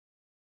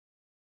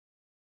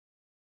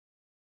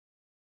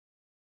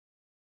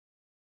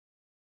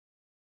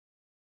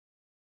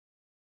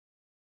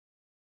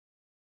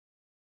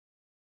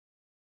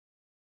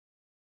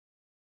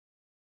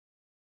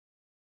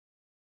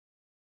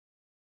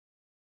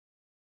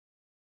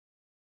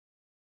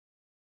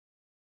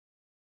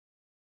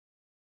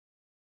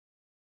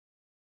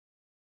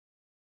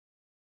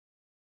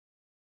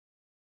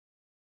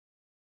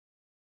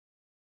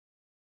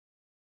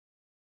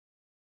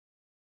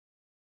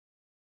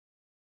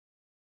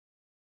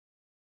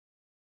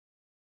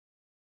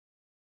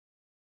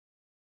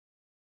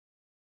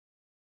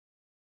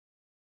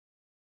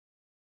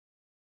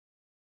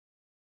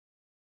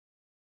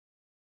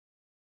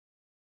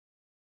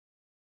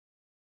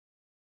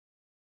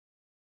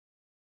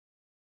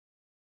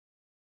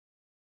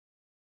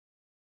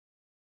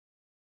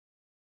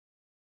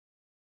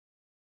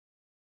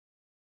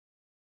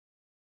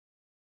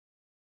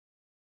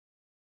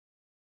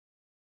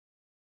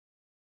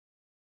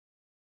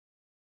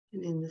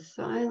 And in the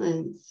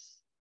silence,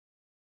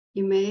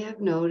 you may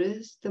have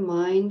noticed the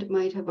mind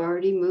might have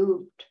already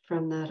moved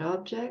from that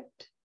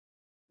object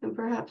and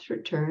perhaps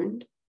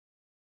returned.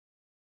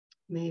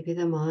 Maybe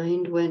the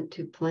mind went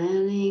to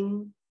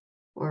planning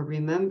or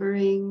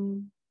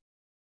remembering,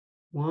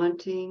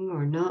 wanting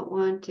or not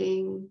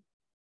wanting,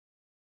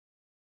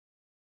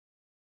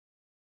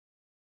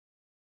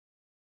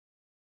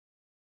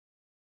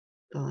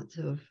 thoughts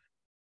of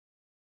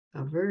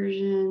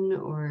aversion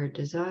or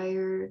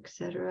desire,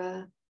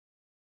 etc.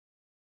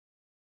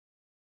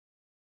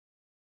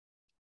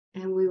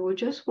 And we will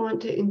just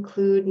want to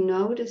include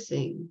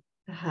noticing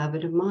the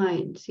habit of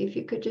mind. See if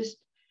you could just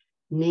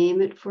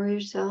name it for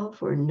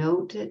yourself or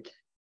note it.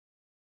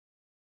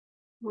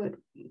 What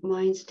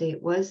mind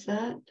state was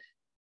that?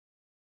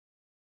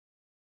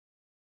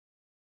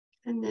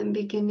 And then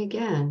begin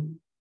again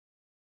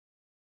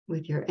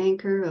with your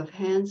anchor of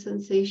hand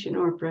sensation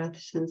or breath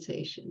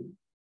sensation.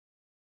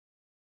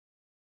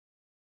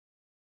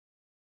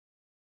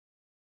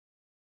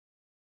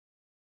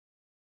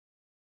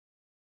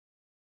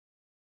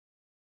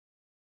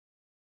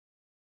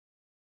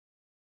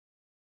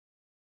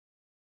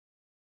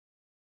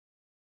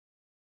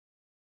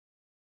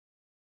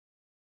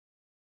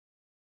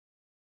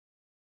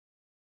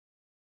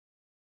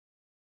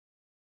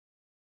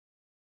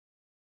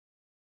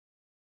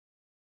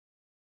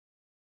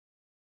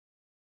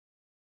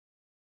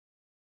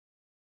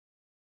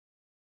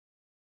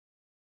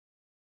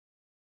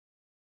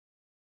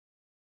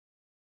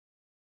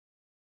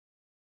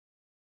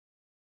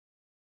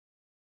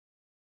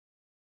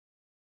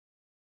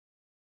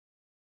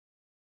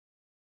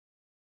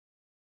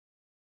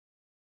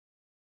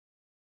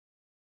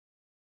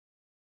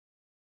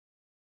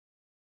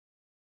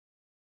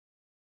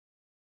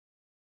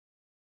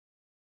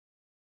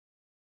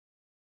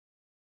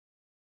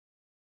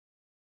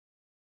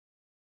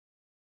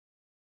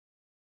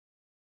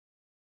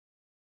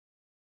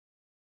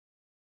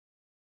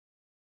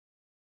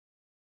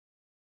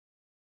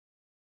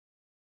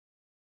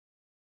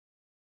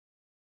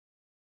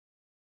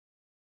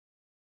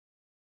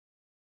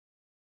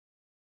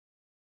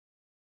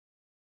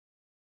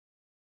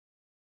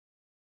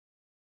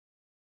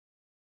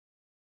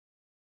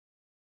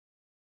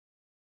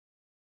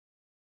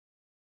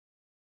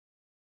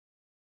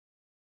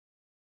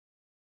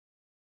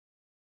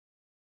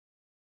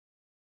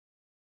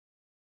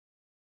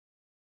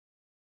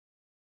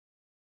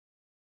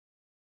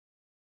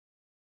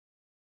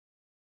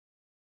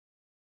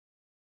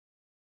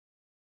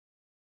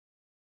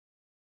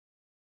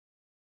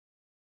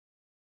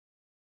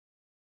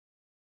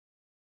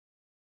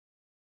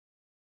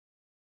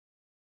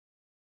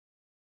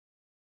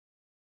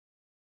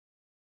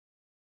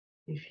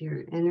 If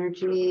your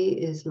energy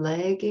is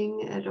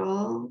lagging at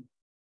all,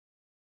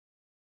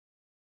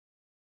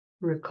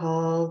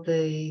 recall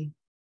the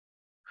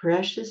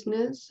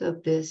preciousness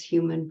of this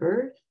human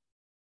birth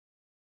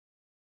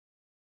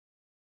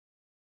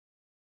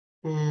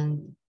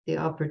and the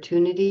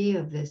opportunity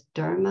of this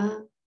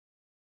Dharma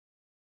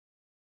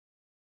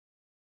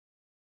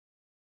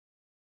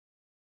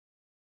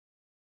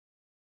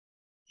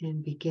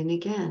And begin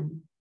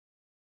again.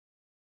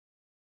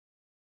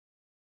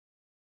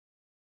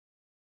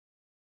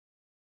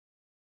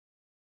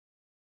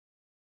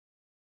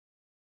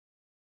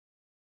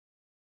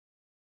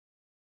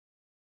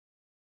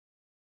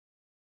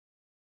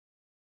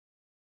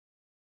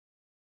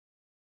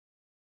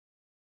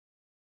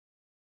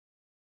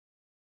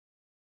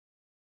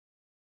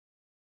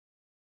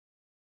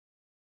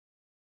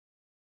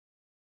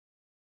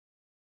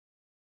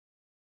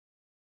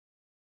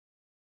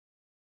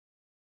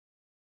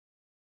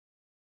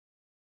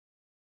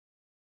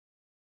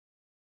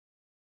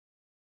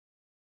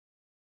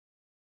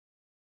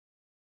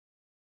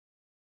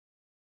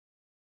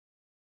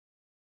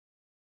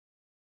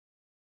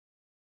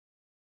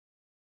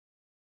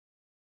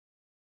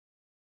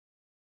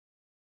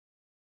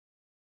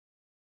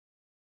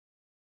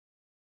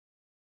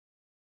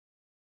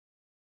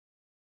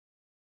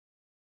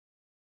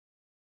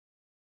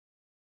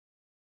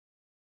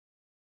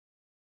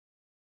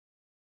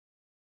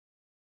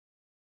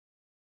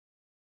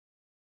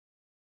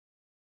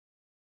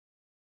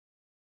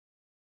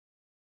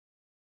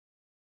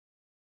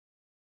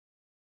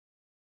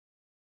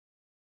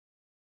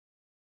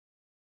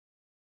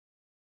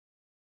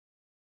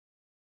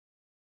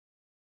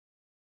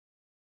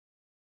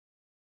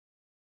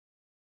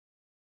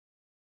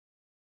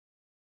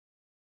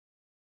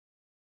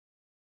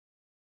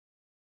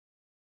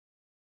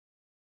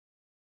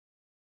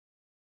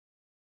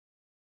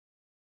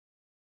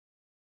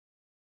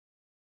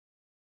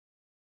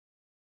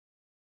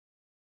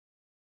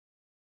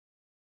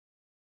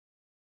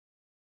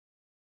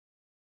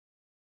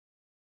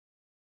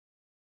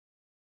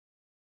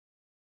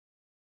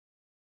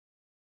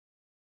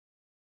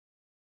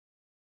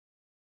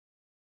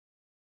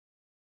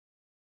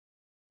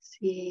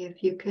 See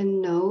if you can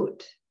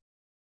note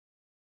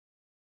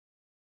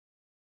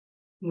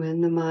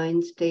when the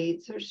mind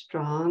states are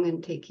strong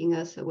and taking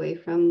us away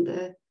from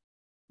the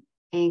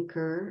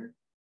anchor,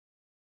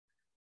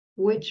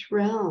 which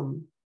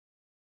realm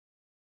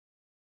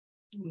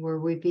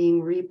were we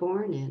being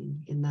reborn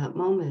in that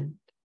moment?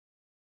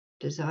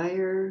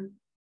 Desire,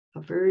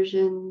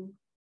 aversion,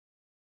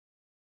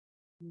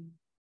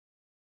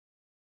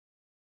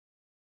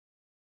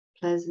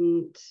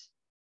 pleasant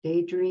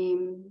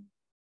daydream.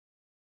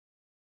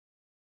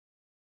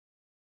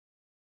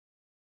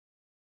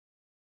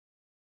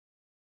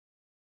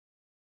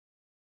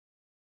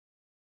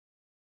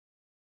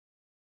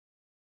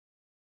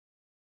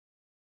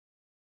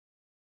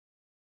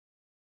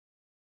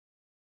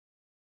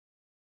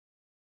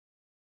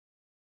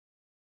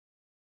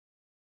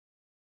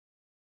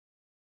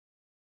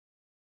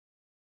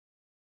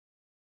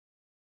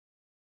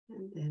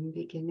 And then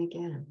begin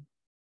again.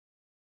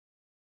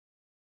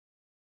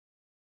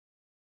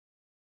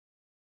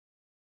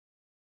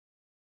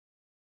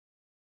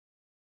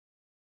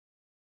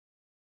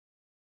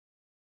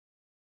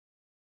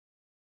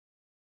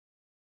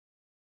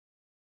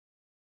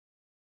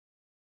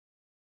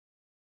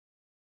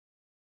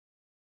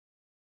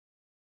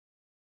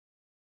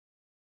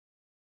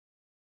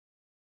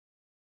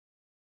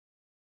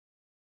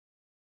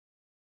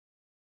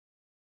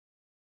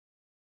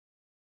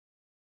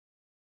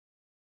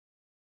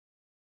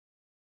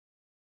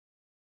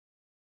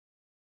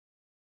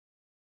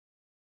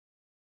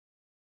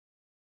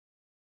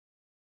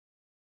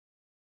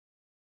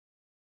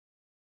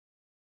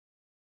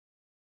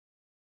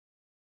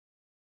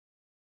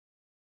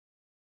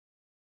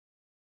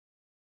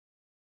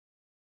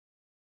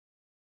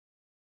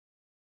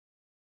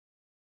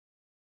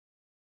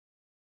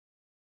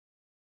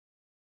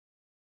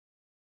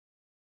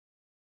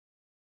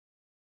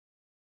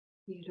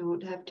 You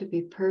don't have to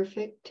be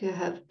perfect to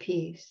have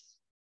peace.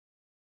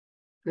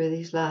 For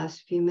these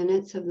last few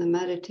minutes of the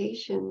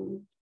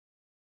meditation,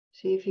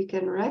 see if you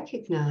can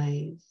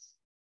recognize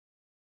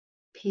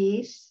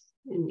peace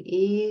and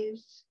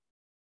ease,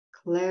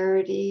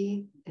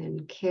 clarity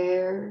and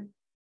care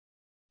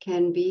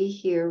can be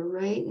here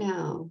right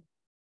now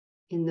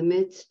in the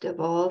midst of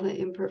all the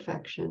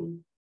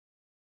imperfection.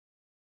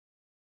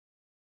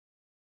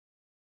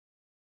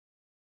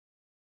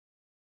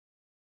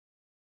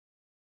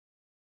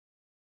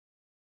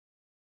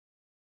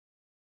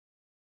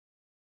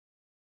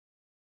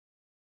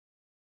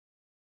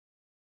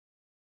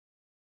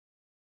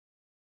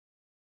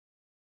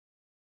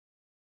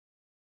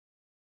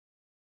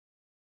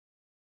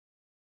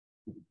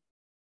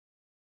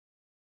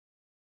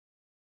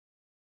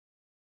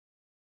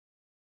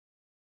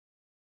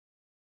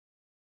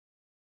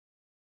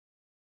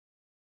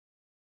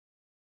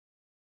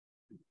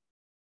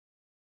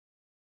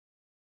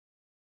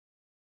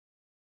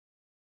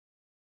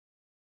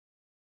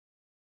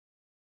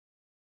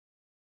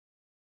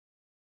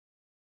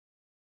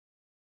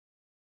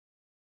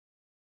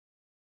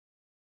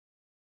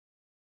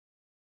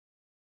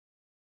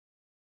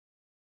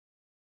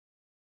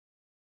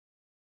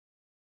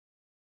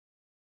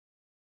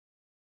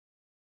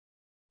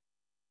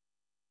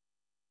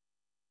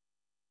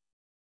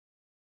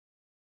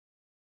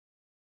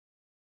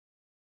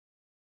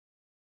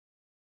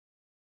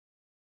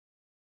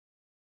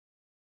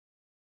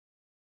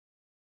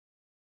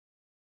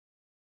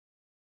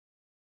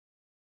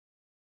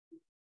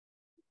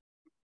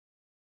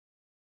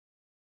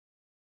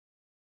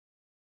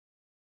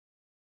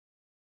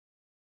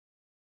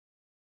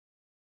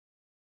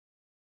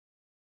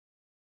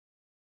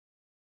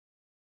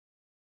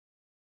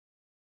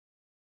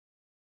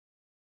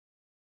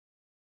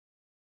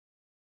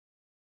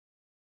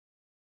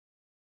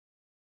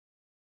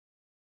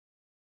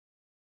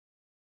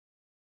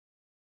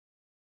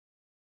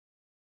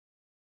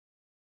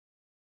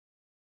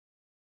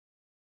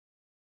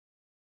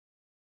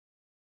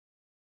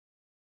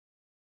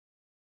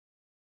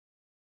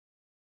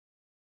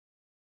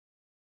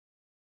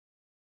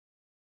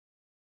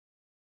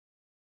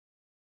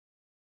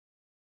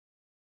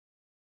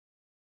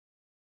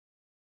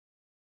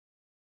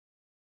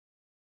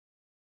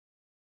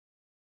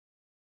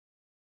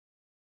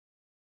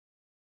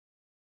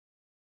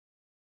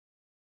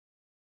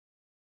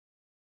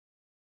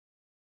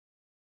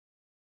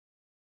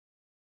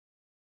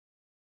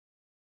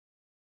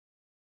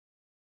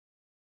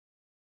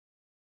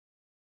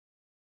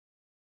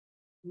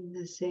 In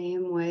the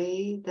same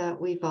way that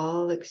we've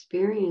all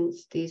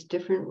experienced these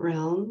different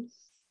realms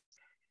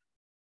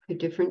for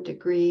different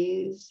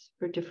degrees,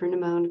 for different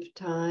amount of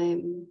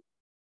time,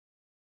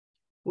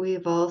 we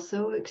have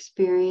also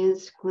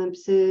experienced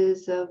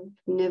glimpses of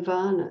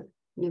nibbana,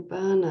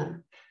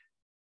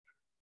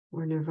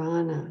 or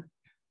nirvana,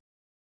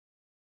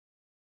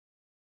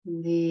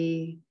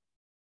 the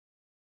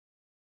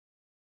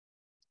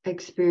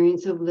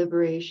experience of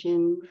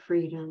liberation,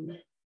 freedom.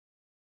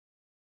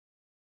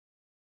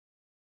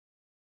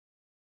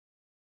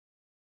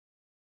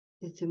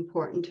 It's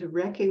important to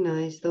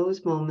recognize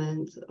those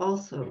moments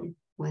also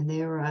when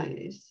they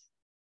arise.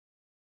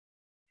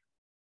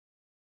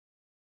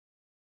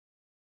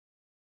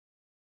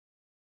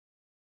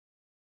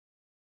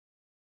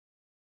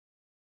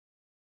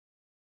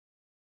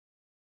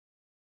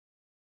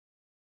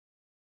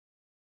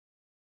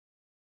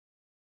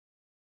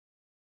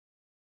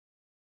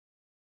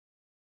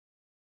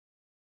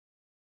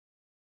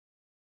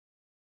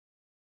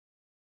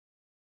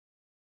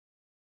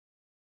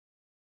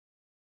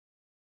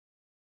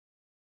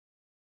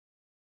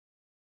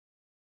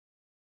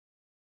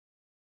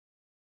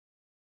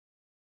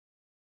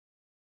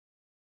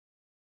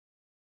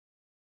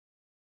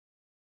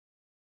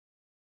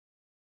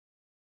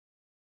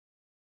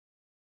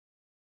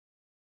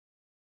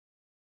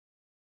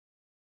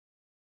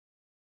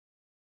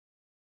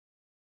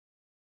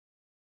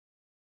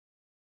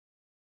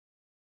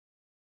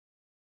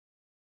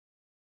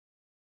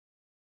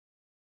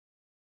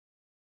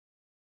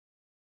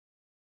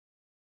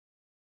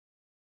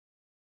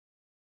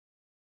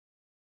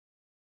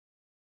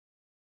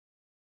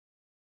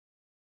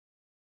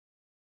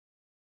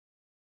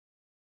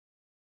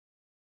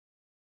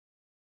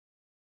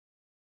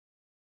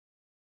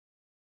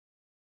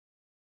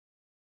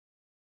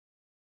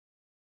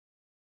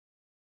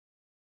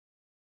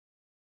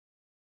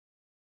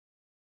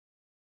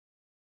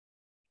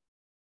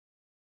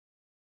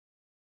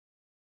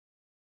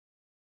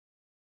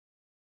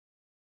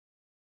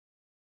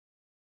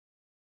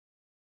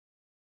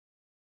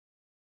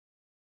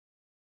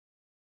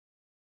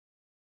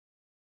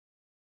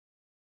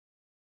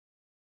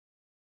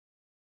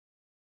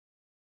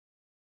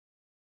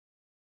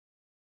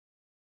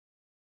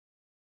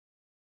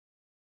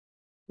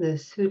 The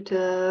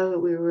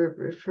sutta we were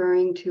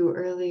referring to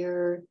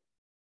earlier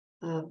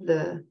of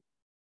the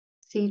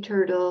sea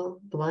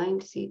turtle,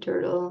 blind sea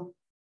turtle,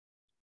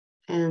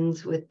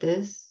 ends with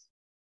this.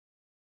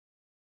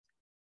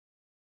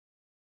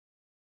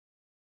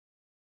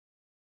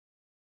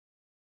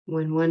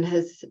 When one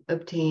has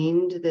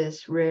obtained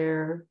this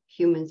rare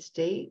human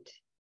state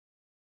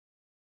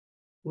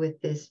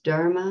with this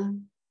Dharma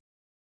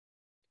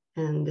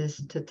and this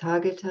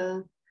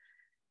Tathagata,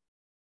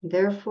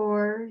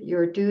 therefore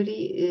your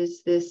duty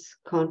is this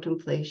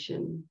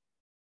contemplation.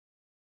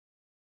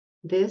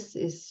 This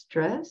is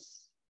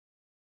stress.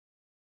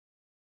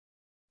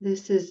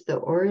 This is the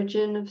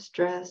origin of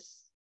stress.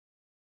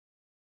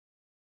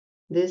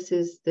 This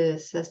is the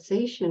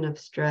cessation of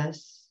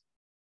stress.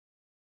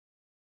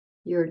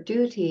 Your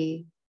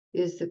duty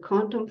is the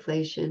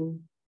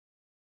contemplation.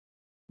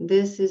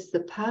 This is the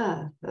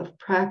path of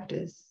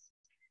practice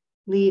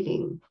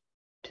leading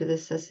to the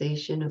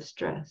cessation of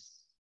stress.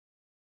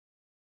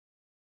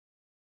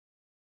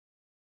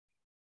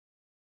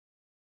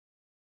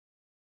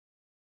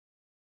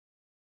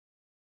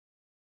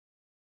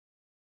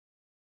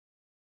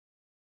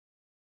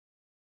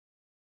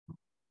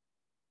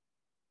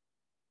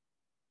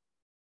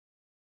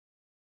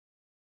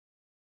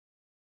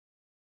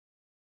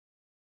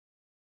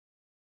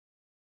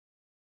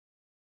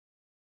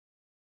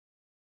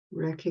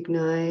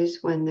 Recognize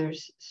when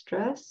there's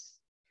stress.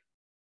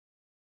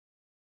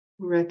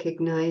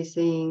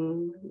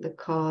 Recognizing the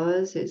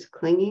cause is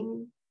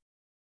clinging.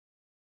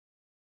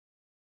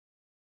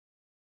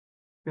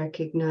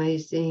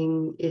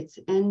 Recognizing its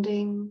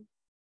ending.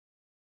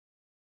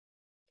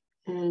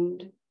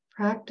 And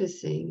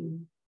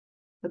practicing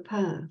the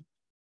path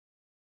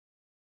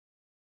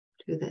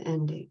to the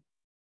ending.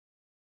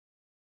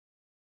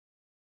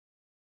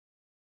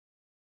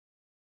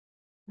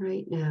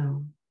 Right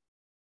now.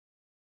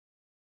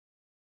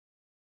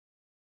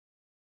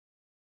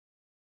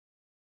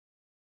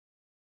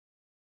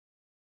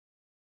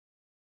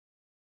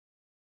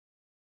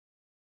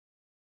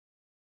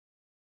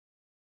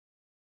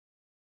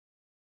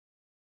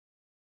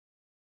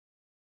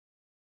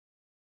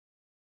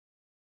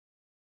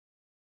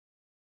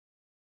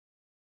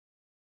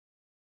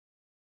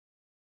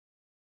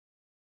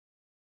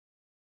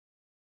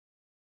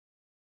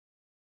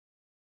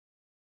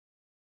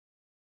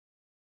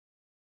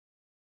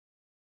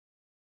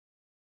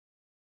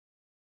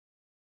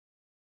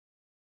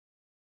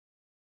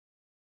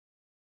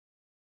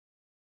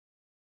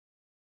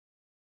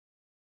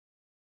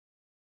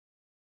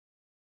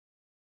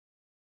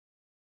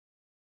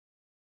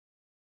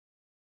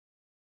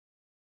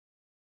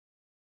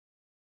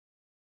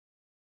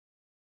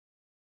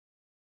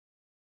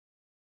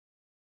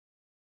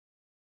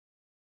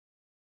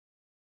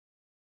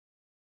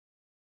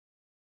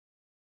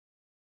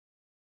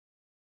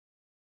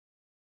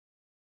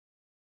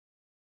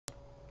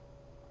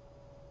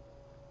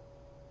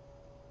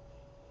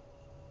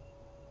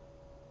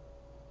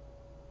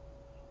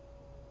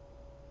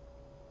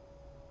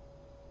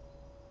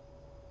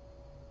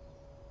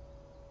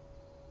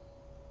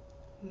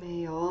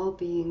 May all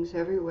beings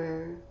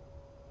everywhere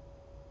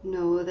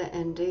know the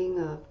ending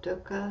of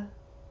dukkha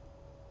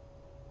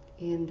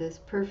in this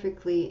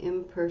perfectly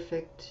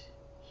imperfect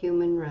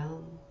human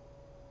realm.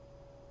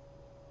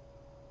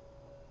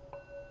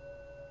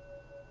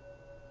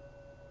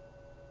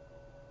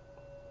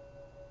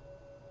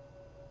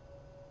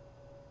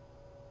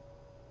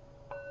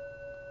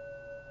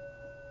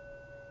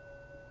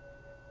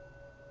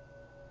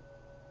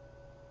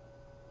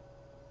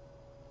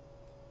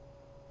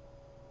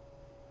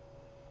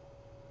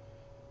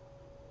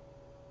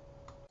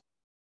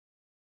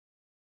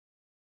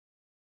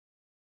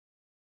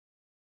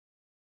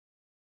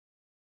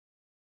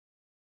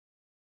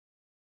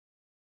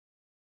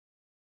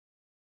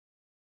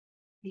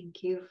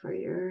 Thank you for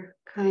your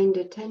kind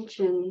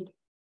attention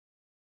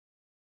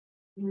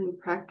and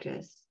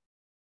practice.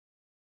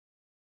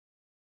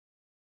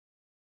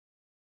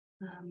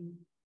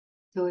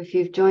 So if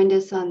you've joined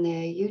us on the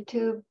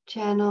YouTube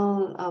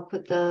channel, I'll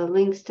put the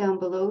links down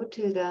below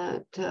to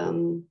that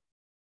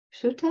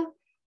sutta,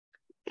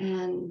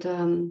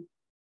 and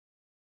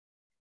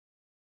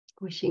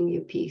wishing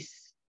you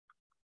peace.